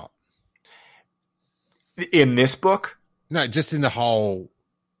base or not? In this book? No, just in the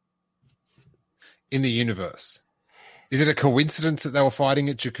universe. Is it a coincidence that they were fighting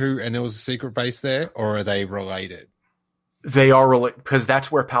at Jakku and there was a secret base there, or are they related? They are related because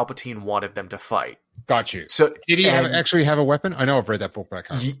that's where Palpatine wanted them to fight. Got you. So did he actually have a weapon? I know I've read that book back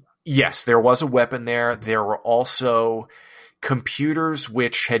home. Yes, there was a weapon there. There were also computers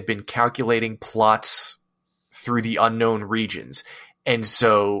which had been calculating plots through the unknown regions. And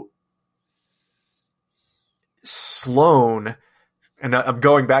so Sloane, and I'm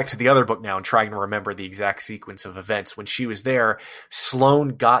going back to the other book now and trying to remember the exact sequence of events. When she was there, Sloane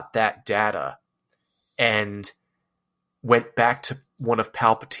got that data and went back to one of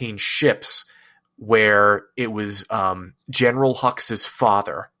Palpatine's ships where it was General Hux's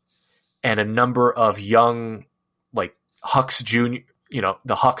father and a number of young, like Hux Jr.,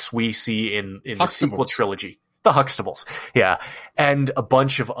 the Hux we see in the sequel trilogy. The Huxtables, yeah. And a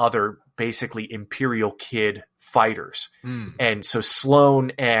bunch of other basically Imperial kid fighters. And so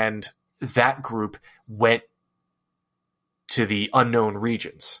Sloane and that group went to the unknown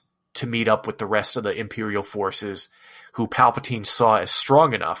regions to meet up with the rest of the Imperial forces who Palpatine saw as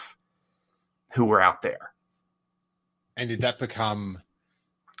strong enough who were out there. And did that become...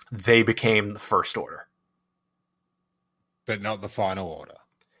 They became the First Order. But not the Final Order.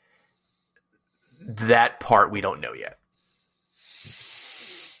 That part we don't know yet.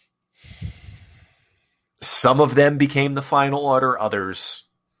 Some of them became the Final Order, others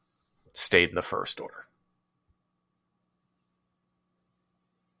stayed in the First Order.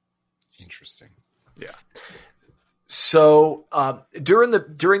 Interesting. Yeah. So during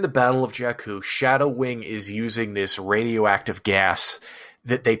the Battle of Jakku, Shadow Wing is using this radioactive gas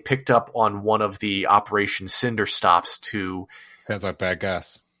that they picked up on one of the Operation Cinder stops to... Sounds like bad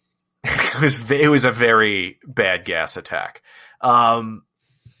gas. It was a very bad gas attack.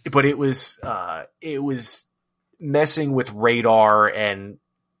 But it was messing with radar, and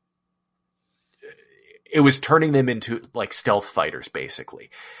it was turning them into like stealth fighters, basically.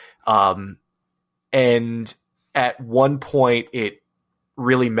 And at one point, it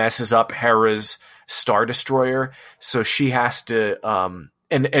really messes up Hera's Star Destroyer, so she has to.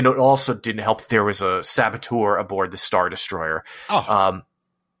 And it also didn't help that there was a saboteur aboard the Star Destroyer.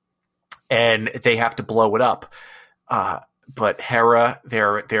 And they have to blow it up. But Hera,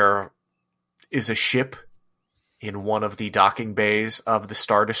 there is a ship in one of the docking bays of the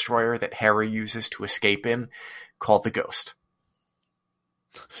Star Destroyer that Hera uses to escape in, called the Ghost.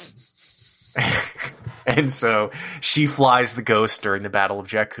 And so she flies the Ghost during the Battle of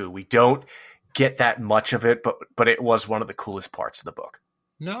Jakku. We don't get that much of it, but it was one of the coolest parts of the book.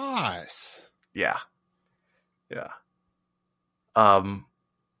 Nice. Yeah.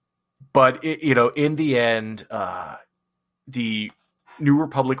 But in the end, the New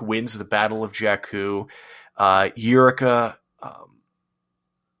Republic wins the Battle of Jakku. Yrica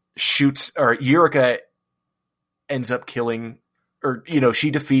Yrica ends up killing,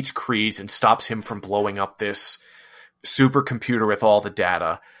 she defeats Kryze and stops him from blowing up this supercomputer with all the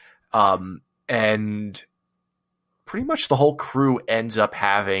data. And pretty much the whole crew ends up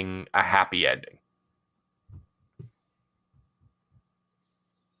having a happy ending,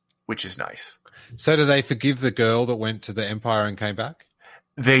 which is nice. So do they forgive the girl that went to the Empire and came back?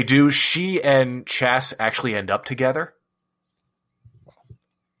 They do. She and Chas actually end up together.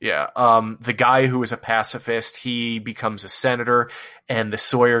 Yeah. The guy who is a pacifist, he becomes a senator, and the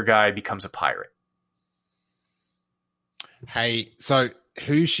Sawyer guy becomes a pirate. Hey, so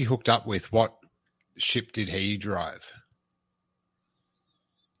who's she hooked up with? What ship did he drive?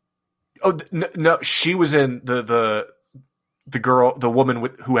 Oh, no, she was in the girl, the woman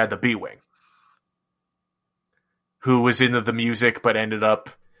who had the B-Wing, who was into the music but ended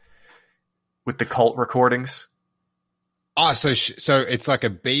up with the cult recordings. Oh, so it's like a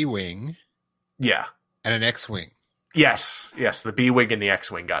B-Wing, yeah, and an X-Wing. Yes, the B-Wing and the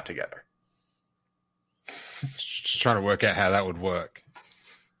X-Wing got together. Just trying to work out how that would work.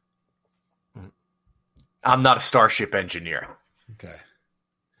 I'm not a starship engineer. Okay,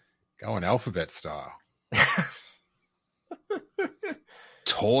 going alphabet style.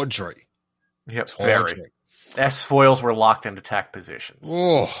 Tawdry. Yep, Tawdry. very. S-foils were locked in attack positions.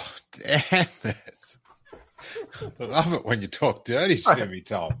 Oh, damn it. I love it when you talk dirty to me,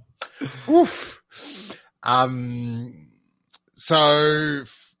 Tom. Oof. So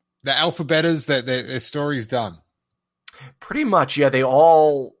the alphabetas, their story's done. Pretty much, yeah. They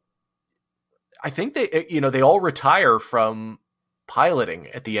all, I think they all retire from piloting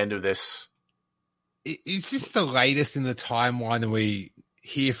at the end of this. Is this the latest in the timeline that we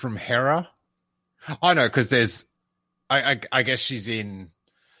hear from Hera? I know, because there's, I guess she's in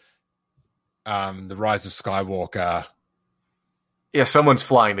The Rise of Skywalker. Yeah, someone's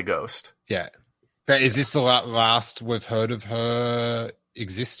flying the Ghost. Yeah. But is this the last we've heard of her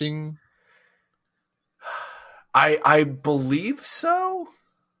existing? I believe so.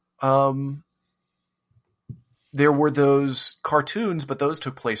 There were those cartoons, but those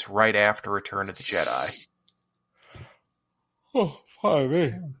took place right after Return of the Jedi. Oh, pardon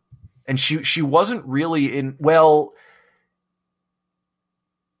me. And she wasn't really in, well,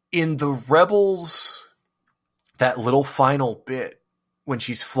 in the Rebels, that little final bit when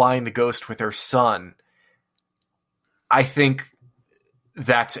she's flying the Ghost with her son, I think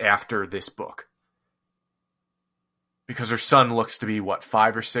that's after this book. Because her son looks to be,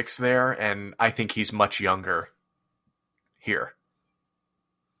 5 or 6 there, and I think he's much younger here.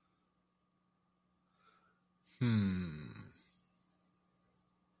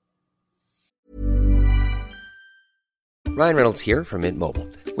 Ryan Reynolds here from Mint Mobile.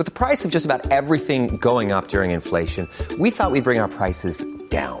 With the price of just about everything going up during inflation, we thought we'd bring our prices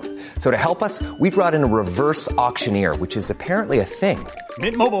down. So to help us, we brought in a reverse auctioneer, which is apparently a thing.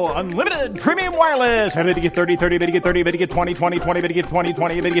 Mint Mobile Unlimited Premium Wireless. How to get 30, 30, bit to get 30, bit to get 20, 20, 20, bit to get 20,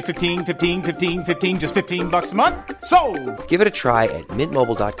 20, bit to get 15, 15, 15, 15, just $15 a month? Sold! Give it a try at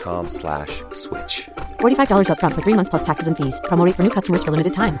mintmobile.com/switch. $45 up front for 3 months plus taxes and fees. Promo rate for new customers for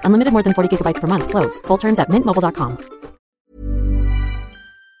limited time. Unlimited more than 40 gigabytes per month. Slows full terms at mintmobile.com.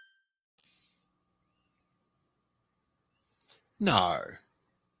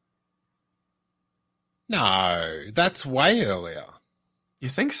 No, that's way earlier. You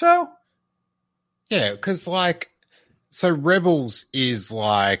think so? Yeah, because so Rebels is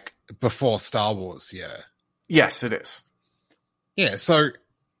before Star Wars, yeah. Yes, it is. Yeah, so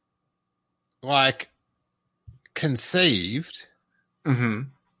conceived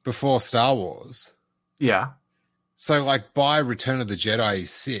before Star Wars. Yeah. So by Return of the Jedi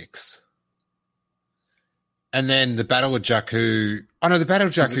is 6. And then the Battle of Jakku. Oh no, the Battle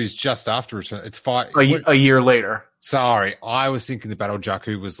of Jakku is just after Return. It's 5 a year later. Sorry, I was thinking the Battle of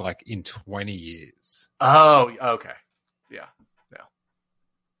Jakku was in 20 years. Oh, okay. Yeah.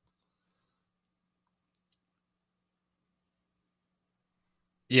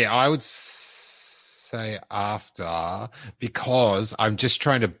 Yeah, I would say after, because I'm just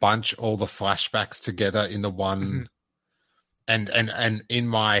trying to bunch all the flashbacks together in the one, and in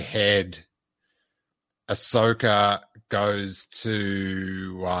my head, Ahsoka goes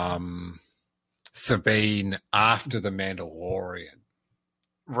to Sabine after the Mandalorian.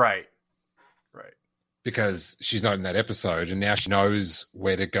 Right. Because she's not in that episode, and now she knows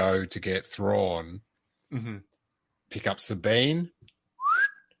where to go to get Thrawn. Pick up Sabine.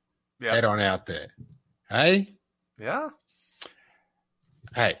 Yeah. Head on out there. Hey? Yeah.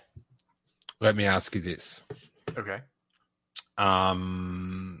 Hey, let me ask you this. Okay.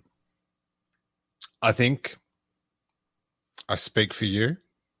 I think I speak for you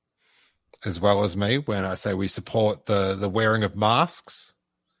as well as me when I say we support the wearing of masks.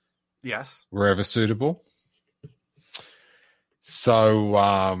 Yes. Wherever suitable. So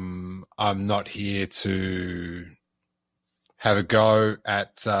I'm not here to have a go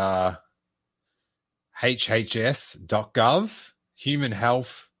at hhs.gov, Human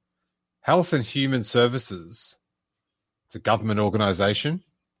Health and Human Services. It's a government organization.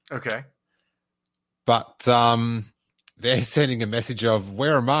 Okay. But they're sending a message of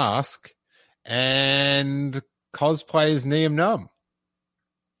wear a mask and cosplay as Nien Nunb.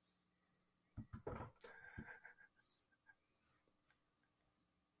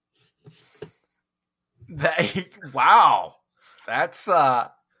 Wow. That's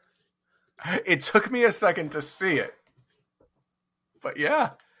it took me a second to see it. But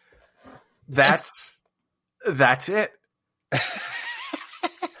yeah. That's it.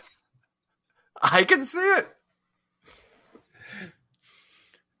 I can see it.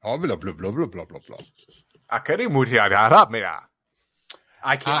 Oh, blah, blah, blah, blah, blah, blah, blah. I can't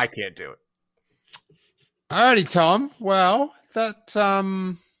do it. Alrighty, Tom. Well, that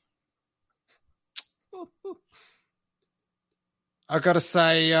I gotta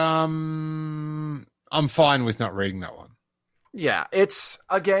say, I'm fine with not reading that one. Yeah, it's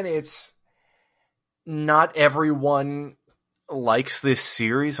not everyone likes this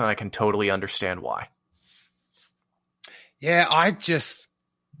series, and I can totally understand why. Yeah, it's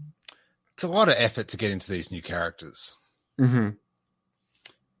a lot of effort to get into these new characters. Mm-hmm.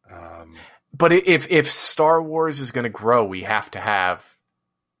 But if Star Wars is going to grow, we have to have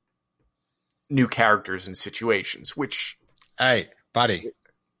new characters and situations, which... Hey, buddy.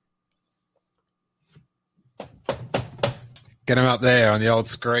 Get him up there on the old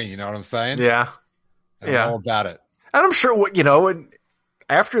screen, you know what I'm saying? Yeah. I'm all about it. And I'm sure, and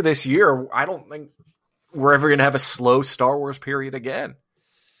after this year, I don't think we're ever going to have a slow Star Wars period again.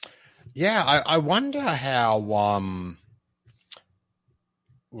 Yeah, I wonder how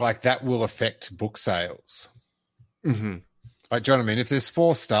like that will affect book sales. Mm-hmm. Like, do you know what I mean? If there's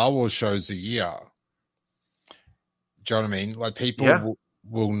 4 Star Wars shows a year, do you know what I mean? Like, people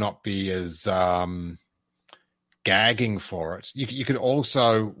will not be as gagging for it. You could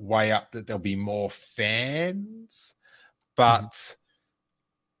also weigh up that there'll be more fans, but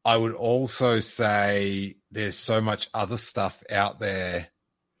I would also say there's so much other stuff out there,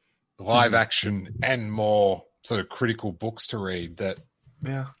 live action and more sort of critical books to read that.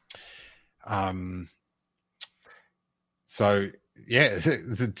 Yeah. So yeah,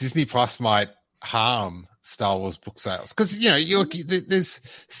 the Disney Plus might harm Star Wars book sales because there's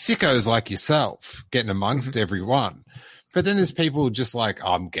sickos like yourself getting amongst everyone, but then there's people just like,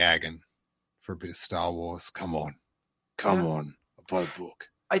 oh, I'm gagging for a bit of Star Wars. Come on, I'll buy the book.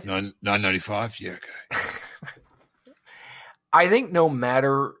 $9.95. Yeah, okay. I think no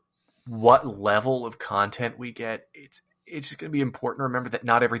matter what level of content we get, it's just going to be important to remember that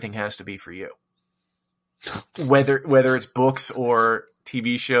not everything has to be for you. Whether it's books or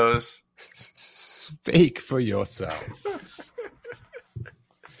TV shows. Speak for yourself.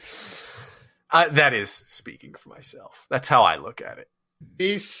 That is speaking for myself. That's how I look at it.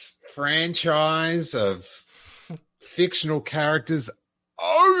 This franchise of fictional characters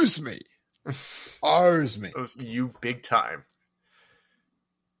owes me. Owes you big time.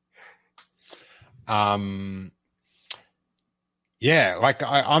 Yeah, like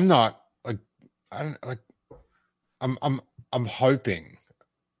I'm not like I don't like I'm hoping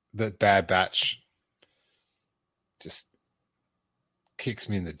that Bad Batch just kicks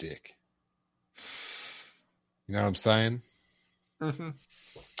me in the dick. You know what I'm saying? Mm-hmm.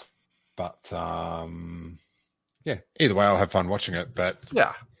 But yeah. Either way, I'll have fun watching it. But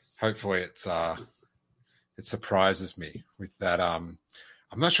yeah, hopefully it surprises me with that. I'm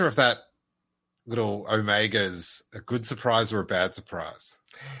not sure if that little Omega's a good surprise or a bad surprise.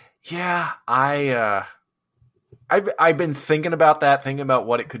 Yeah, I've been thinking about that, thinking about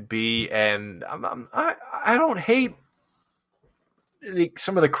what it could be, and I don't hate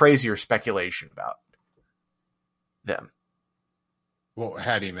some of the crazier speculation about them. Well,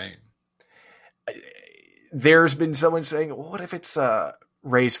 how do you mean? There's been someone saying, well, what if it's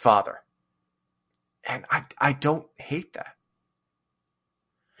Rey's father? And I don't hate that.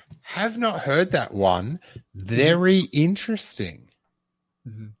 Have not heard that one. Very interesting.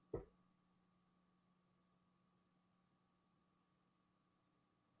 Mm-hmm.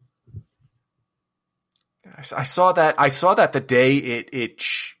 I saw that the day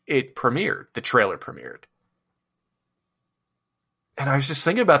it premiered, the trailer premiered. And I was just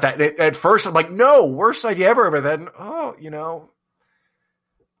thinking about that. At first, I'm like, no, worst idea ever. But then,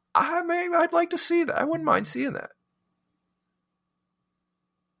 I'd like to see that. I wouldn't mind seeing that.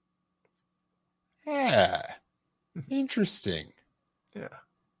 Yeah. Interesting. Yeah.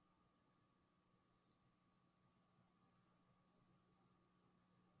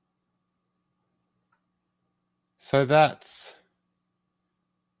 So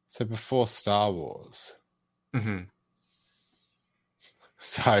before Star Wars. Mm-hmm.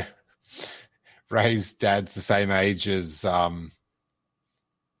 So Rey's dad's the same age as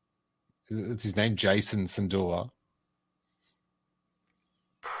what's his name? Jason Sandula.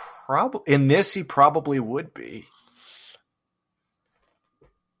 Probably in this he probably would be.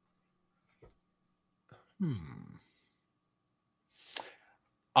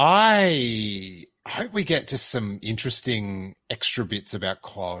 I hope we get to some interesting extra bits about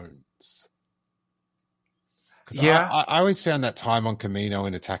clones. Yeah. I always found that time on Camino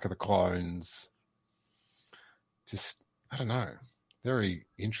in Attack of the Clones just, I don't know, very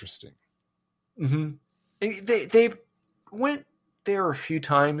interesting. Mm-hmm. They've went there a few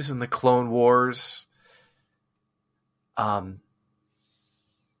times in the Clone Wars. But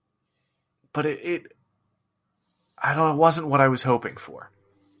it I don't know, it wasn't what I was hoping for.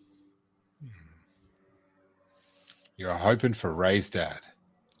 You're hoping for Rey's dad.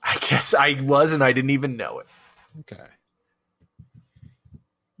 I guess I was, and I didn't even know it. Okay.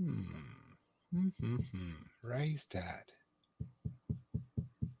 Rey's dad.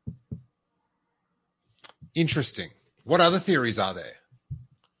 Interesting. What other theories are there?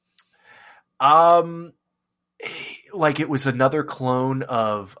 like it was another clone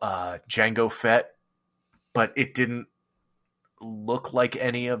of Jango Fett, but it didn't look like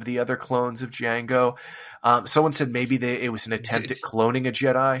any of the other clones of Jango. Someone said maybe it was an attempt at cloning a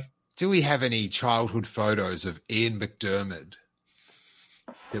Jedi. Do we have any childhood photos of Ian McDiarmid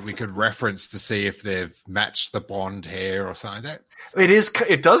that we could reference to see if they've matched the blonde hair or something like that?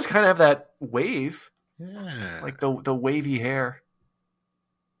 It does kind of have that wave. Yeah. Like the wavy hair.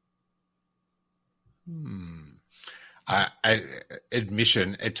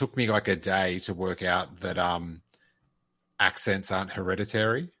 Admission, it took me like a day to work out that accents aren't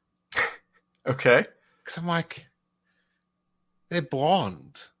hereditary. Okay. Because I'm like, they're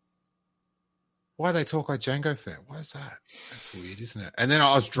blonde. Why they talk like Jango Fett? Why is that? That's weird, isn't it? And then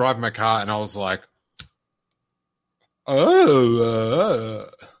I was driving my car and I was like, I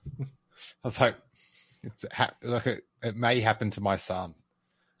was like, it may happen to my son.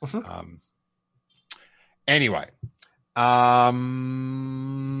 Anyway,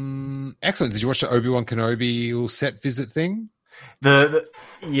 excellent. Did you watch the Obi-Wan Kenobi little set visit thing?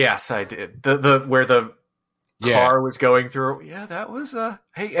 Yes, I did. The where the car was going through. Yeah, that was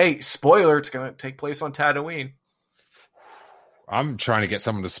hey, spoiler, it's going to take place on Tatooine. I'm trying to get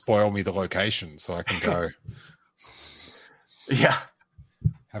someone to spoil me the location so I can go. Yeah.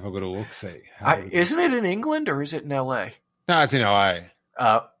 Have a little look-see. Isn't it in England or is it in LA? No, it's in LA.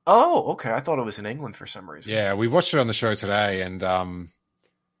 Oh, okay. I thought it was in England for some reason. Yeah, we watched it on the show today, and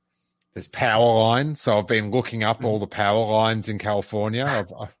there's power lines. So I've been looking up all the power lines in California.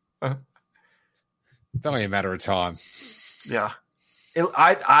 It's only a matter of time. Yeah,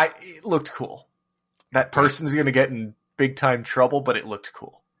 it looked cool. That person's going to get in big time trouble, but it looked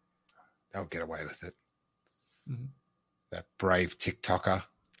cool. They'll get away with it. Mm-hmm. That brave TikToker.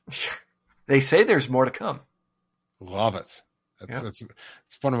 They say there's more to come. Love it. It's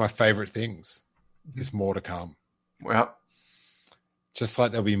one of my favorite things. There's more to come. Well, just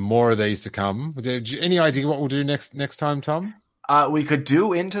like there'll be more of these to come. Any idea what we'll do next time, Tom? We could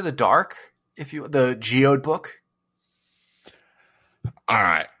do Into the Dark, the Geode book. All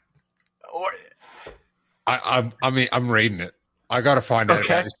right. Or I'm reading it. I got to find out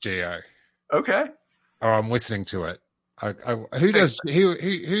about this Geo. Okay. Or I'm listening to it. Who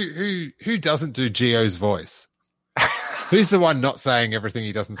doesn't do Geo's voice? Who's the one not saying everything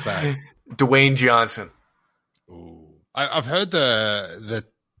he doesn't say? Dwayne Johnson. Ooh, I've heard the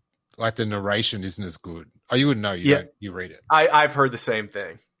narration isn't as good. Oh, you wouldn't know. You read it. I've heard the same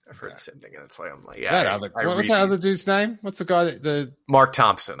thing. I've heard the same thing, and it's like I'm like, yeah. What's that other dude's name? What's the guy that Mark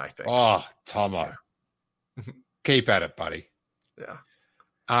Thompson? I think. Oh, Tomo. Keep at it, buddy. Yeah.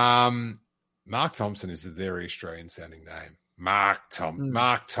 Mark Thompson is a very Australian sounding name. Mark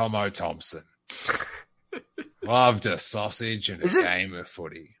Tomo Thompson. Loved a sausage and a game of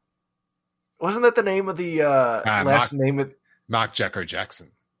footy. Wasn't that the name of the last name of Mark Jacko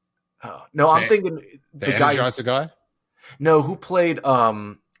Jackson? Oh no, I'm thinking the Energizer guy. No, who played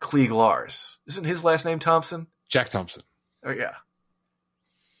Klieg Lars? Isn't his last name Thompson? Jack Thompson. Oh yeah.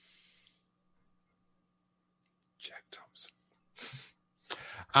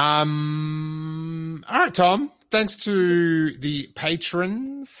 All right, Tom. Thanks to the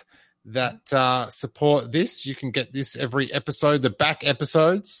patrons that support this. You can get this every episode, the back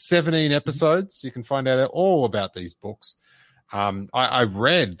episodes, 17 episodes. You can find out all about these books. I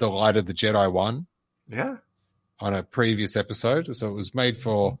read The Light of the Jedi one. Yeah. On a previous episode. So it was made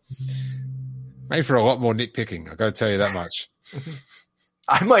for a lot more nitpicking. I got to tell you that much.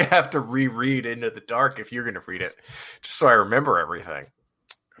 I might have to reread Into the Dark if you're going to read it, just so I remember everything.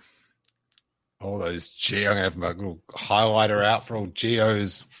 All those I'm going to have my little highlighter out for all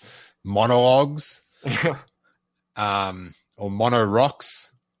Geo's monologues. Or mono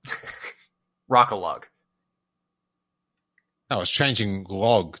rocks. Rock-a-log. No, I was changing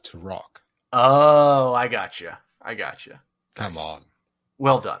log to rock. Oh, I got you. Come on.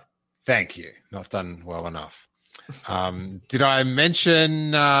 Well done. Thank you. Not done well enough. Did I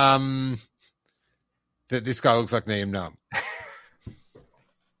mention that this guy looks like Liam Numb?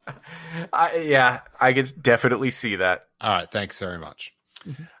 I can definitely see that. All right, thanks very much.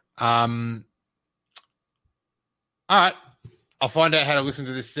 All right, I'll find out how to listen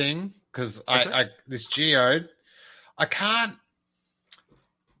to this thing because this Geode, I can't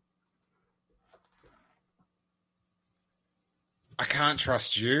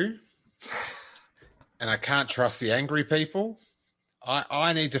trust you, and I can't trust the angry people.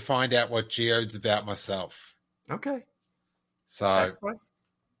 I need to find out what Geode's about myself. Okay, so.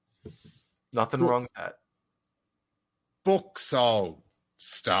 Nothing wrong with that. Book sold.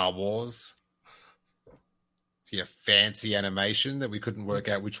 Star Wars. Your fancy animation that we couldn't work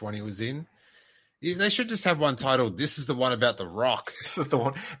out which one he was in. They should just have one titled, "This is the one about The Rock." This is the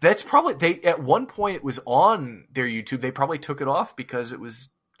one. That's probably they. At one point, it was on their YouTube. They probably took it off because it was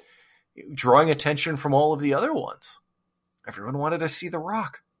drawing attention from all of the other ones. Everyone wanted to see The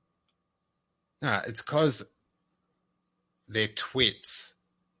Rock. No, it's because they're twits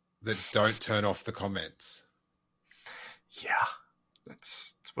that don't turn off the comments. Yeah,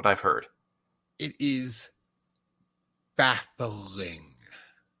 that's what I've heard. It is baffling.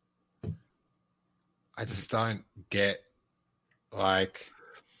 I just don't get, like,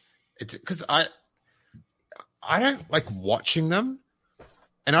 it's because I don't like watching them,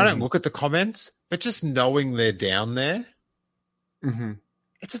 and I don't look at the comments, but just knowing they're down there,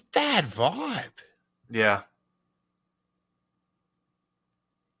 it's a bad vibe. Yeah.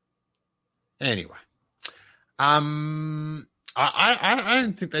 Anyway, I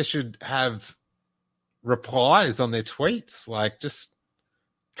don't think they should have replies on their tweets. Like, just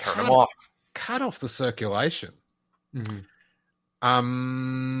turn them off. Cut off the circulation.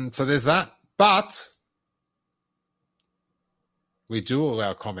 So there's that. But we do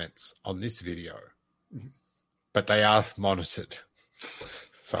allow comments on this video, but they are monitored.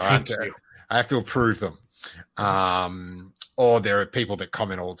 So I have to approve them. Or there are people that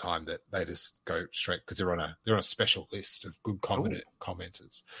comment all the time that they just go straight because they're on a special list of good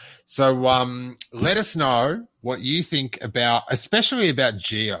commenters. So let us know what you think about, especially about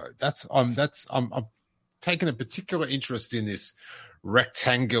Geo. I'm taking a particular interest in this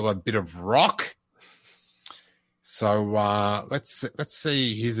rectangular bit of rock. So let's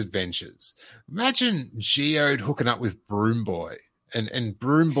see his adventures. Imagine Geode hooking up with Broom Boy and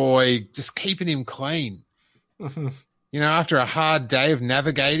Broom Boy just keeping him clean. You know, after a hard day of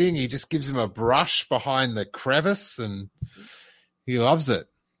navigating, he just gives him a brush behind the crevice and he loves it.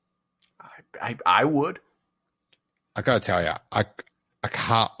 I would. I gotta tell you, I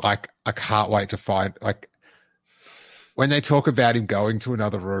can't wait to find, like, when they talk about him going to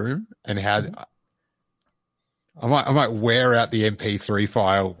another room and how I might wear out the MP3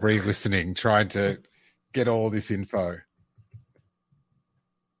 file re-listening, trying to get all this info.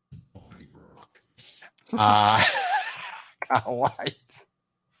 Can't wait.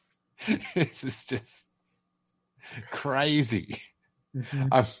 This is just crazy.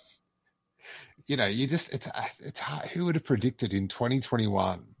 It's hard. Who would have predicted in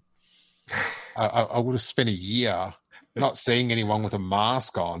 2021? I would have spent a year not seeing anyone with a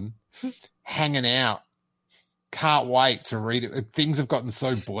mask on, hanging out. Can't wait to read it. Things have gotten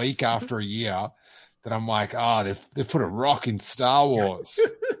so bleak after a year that I'm like, they've put a rock in Star Wars.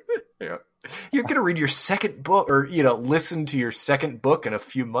 Yeah. You're going to read your second book or, listen to your second book in a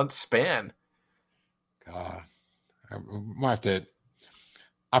few months span. God, I might have to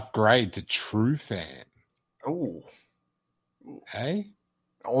upgrade to True Fan. Oh. Hey?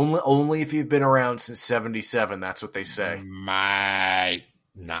 Only if you've been around since 77. That's what they say. Mate.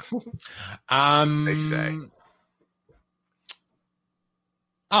 Nah. They say.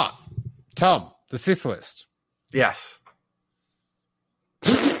 Tom, the Sith list. Yes.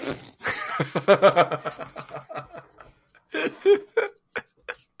 It's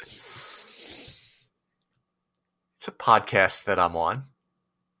a podcast that I'm on.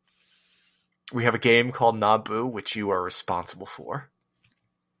 We have a game called Naboo, which you are responsible for.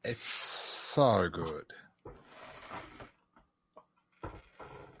 It's so good.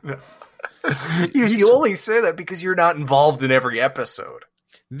 You only say that because you're not involved in every episode.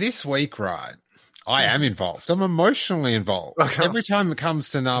 This week, right, I am involved. I'm emotionally involved. Okay. Every time it comes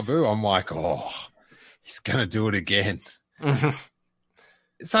to Naboo, I'm like, he's going to do it again.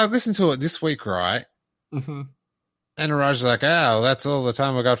 So I listened to it this week, right? Mm-hmm. And Raj's like, that's all the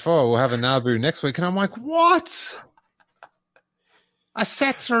time I got for. We'll have a Naboo next week. And I'm like, what? I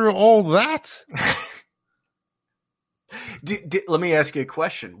sat through all that. Let me ask you a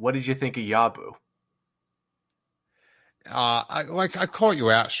question. What did you think of Yabu? I caught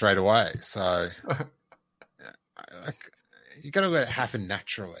you out straight away. So you got to let it happen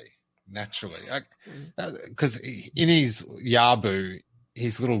naturally. Because in his Yabu,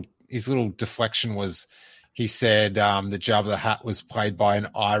 his little deflection was, he said that Jabba the Hutt was played by an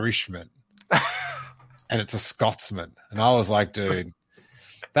Irishman, and it's a Scotsman. And I was like, dude,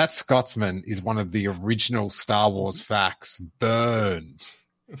 that Scotsman is one of the original Star Wars facts burned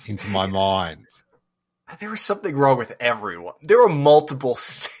into my mind. There was something wrong with everyone. There were multiple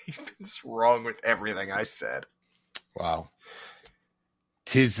statements wrong with everything I said. Wow.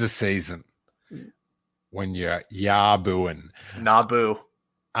 'Tis the season when you're Yabuing. It's Naboo.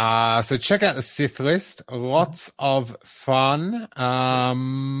 So check out the Sith list. Lots of fun.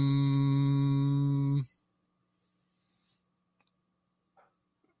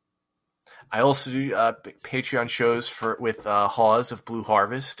 I also do Patreon shows with Hawes of Blue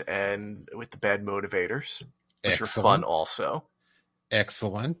Harvest and with the Bad Motivators, which are fun also.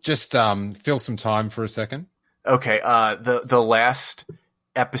 Excellent. Just fill some time for a second. Okay, the last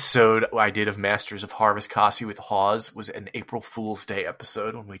episode I did of Masters of Harvest Kasi with Hawes was an April Fool's Day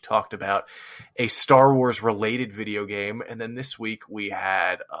episode when we talked about a Star Wars related video game. And then this week we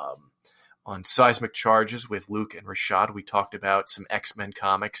had on Seismic Charges with Luke and Rashad, we talked about some X-Men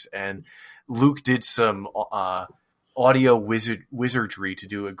comics, and Luke did some audio wizardry to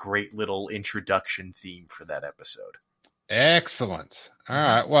do a great little introduction theme for that episode. Excellent. All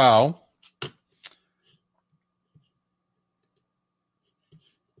right. Well,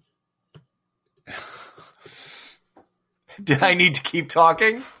 did I need to keep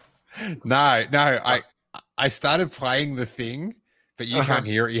talking? No. I started playing the thing, but you can't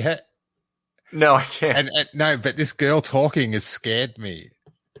hear it yet. No, I can't. And no, but this girl talking has scared me.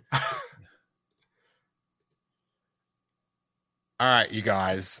 All right, you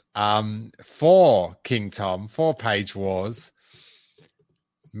guys. For King Tom, for Page Wars,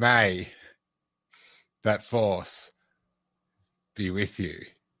 may that force be with you.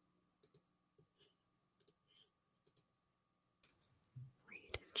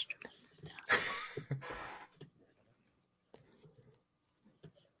 Read instruments now.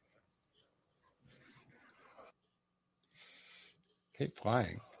 Keep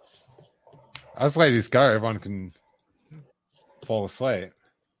playing. I'll just let this go. Everyone can fall asleep.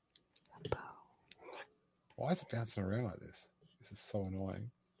 Why is it bouncing around like this? This is so annoying.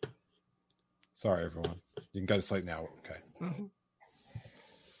 Sorry, everyone. You can go to sleep now. Okay. Mm-hmm.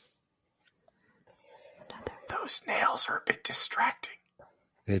 Those nails are a bit distracting.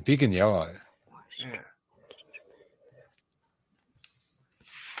 They're big and yellow. Yeah.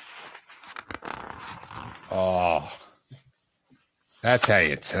 Oh. That's how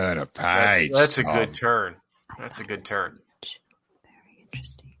you turn a page. That's a good turn. That's a good turn. Very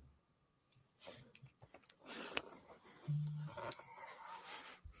interesting.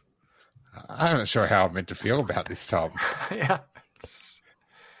 I'm not sure how I'm meant to feel about this, Tom. Yeah. It's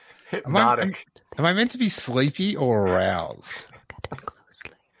hypnotic. Am I meant to be sleepy or aroused? Look at it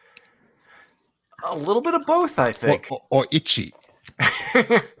closely. A little bit of both, I think. Or itchy.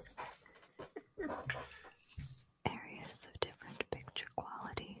 Areas of different picture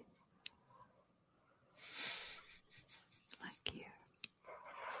quality. Like here.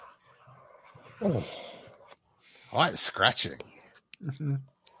 Oh. I like scratching. Mm-hmm. I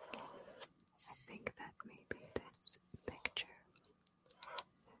think that may be this picture.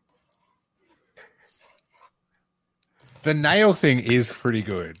 The nail thing is pretty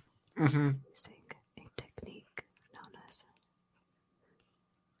good. Mm-hmm. Using a technique known as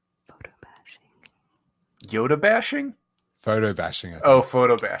photo bashing. Yoda bashing? Photo bashing. I think. Oh,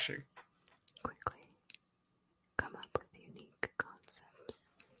 photo bashing. Quickly come up with unique concepts.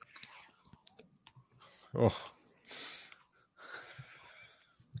 Oh.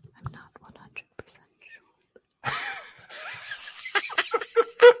 I'm not 100% sure.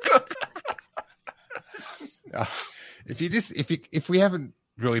 If we haven't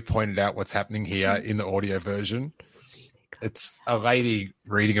really pointed out what's happening here in the audio version, it's a lady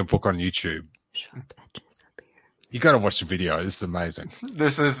reading a book on YouTube. Sharp edges up here. You got to watch the video. This is amazing.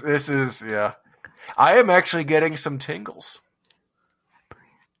 This is, yeah. I am actually getting some tingles.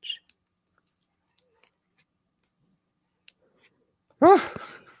 Branch.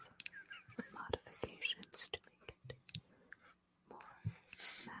 Modifications to make it more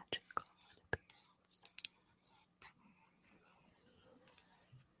magical in appearance.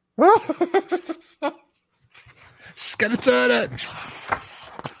 She's gonna turn it.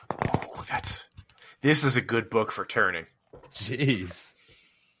 Oh, this is a good book for turning. Jeez.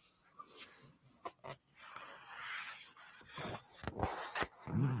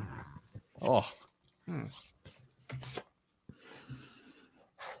 Oh. There's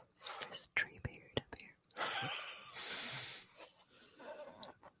tree beard up here.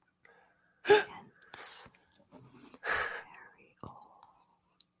 Hence, very old.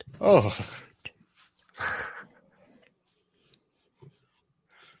 Oh.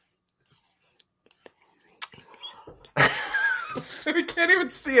 We can't even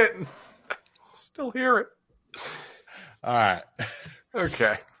see it. Still hear it. All right.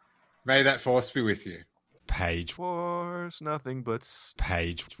 Okay. May that force be with you. Page Wars, nothing but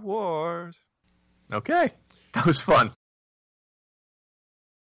Page Wars. Okay. That was fun.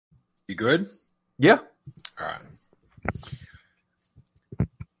 You good? Yeah. All right.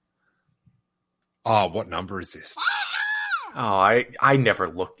 Oh, what number is this? Oh, I never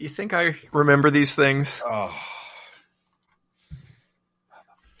looked. You think I remember these things? Oh.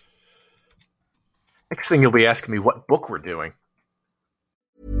 thing you'll be asking me what book we're doing.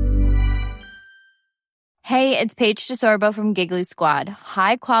 Hey, it's Paige DeSorbo from Giggly Squad.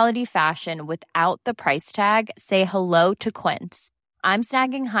 High quality fashion without the price tag. Say hello to Quince. I'm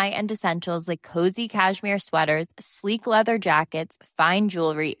snagging high-end essentials like cozy cashmere sweaters, sleek leather jackets, fine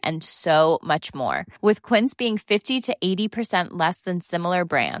jewelry, and so much more. With Quince being 50 to 80% less than similar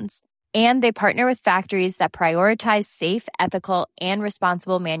brands. And they partner with factories that prioritize safe, ethical, and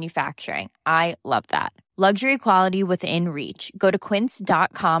responsible manufacturing. I love that. Luxury quality within reach. Go to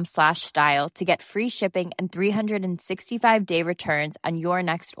quince.com/style to get free shipping and 365-day returns on your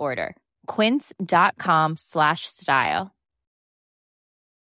next order. Quince.com/style.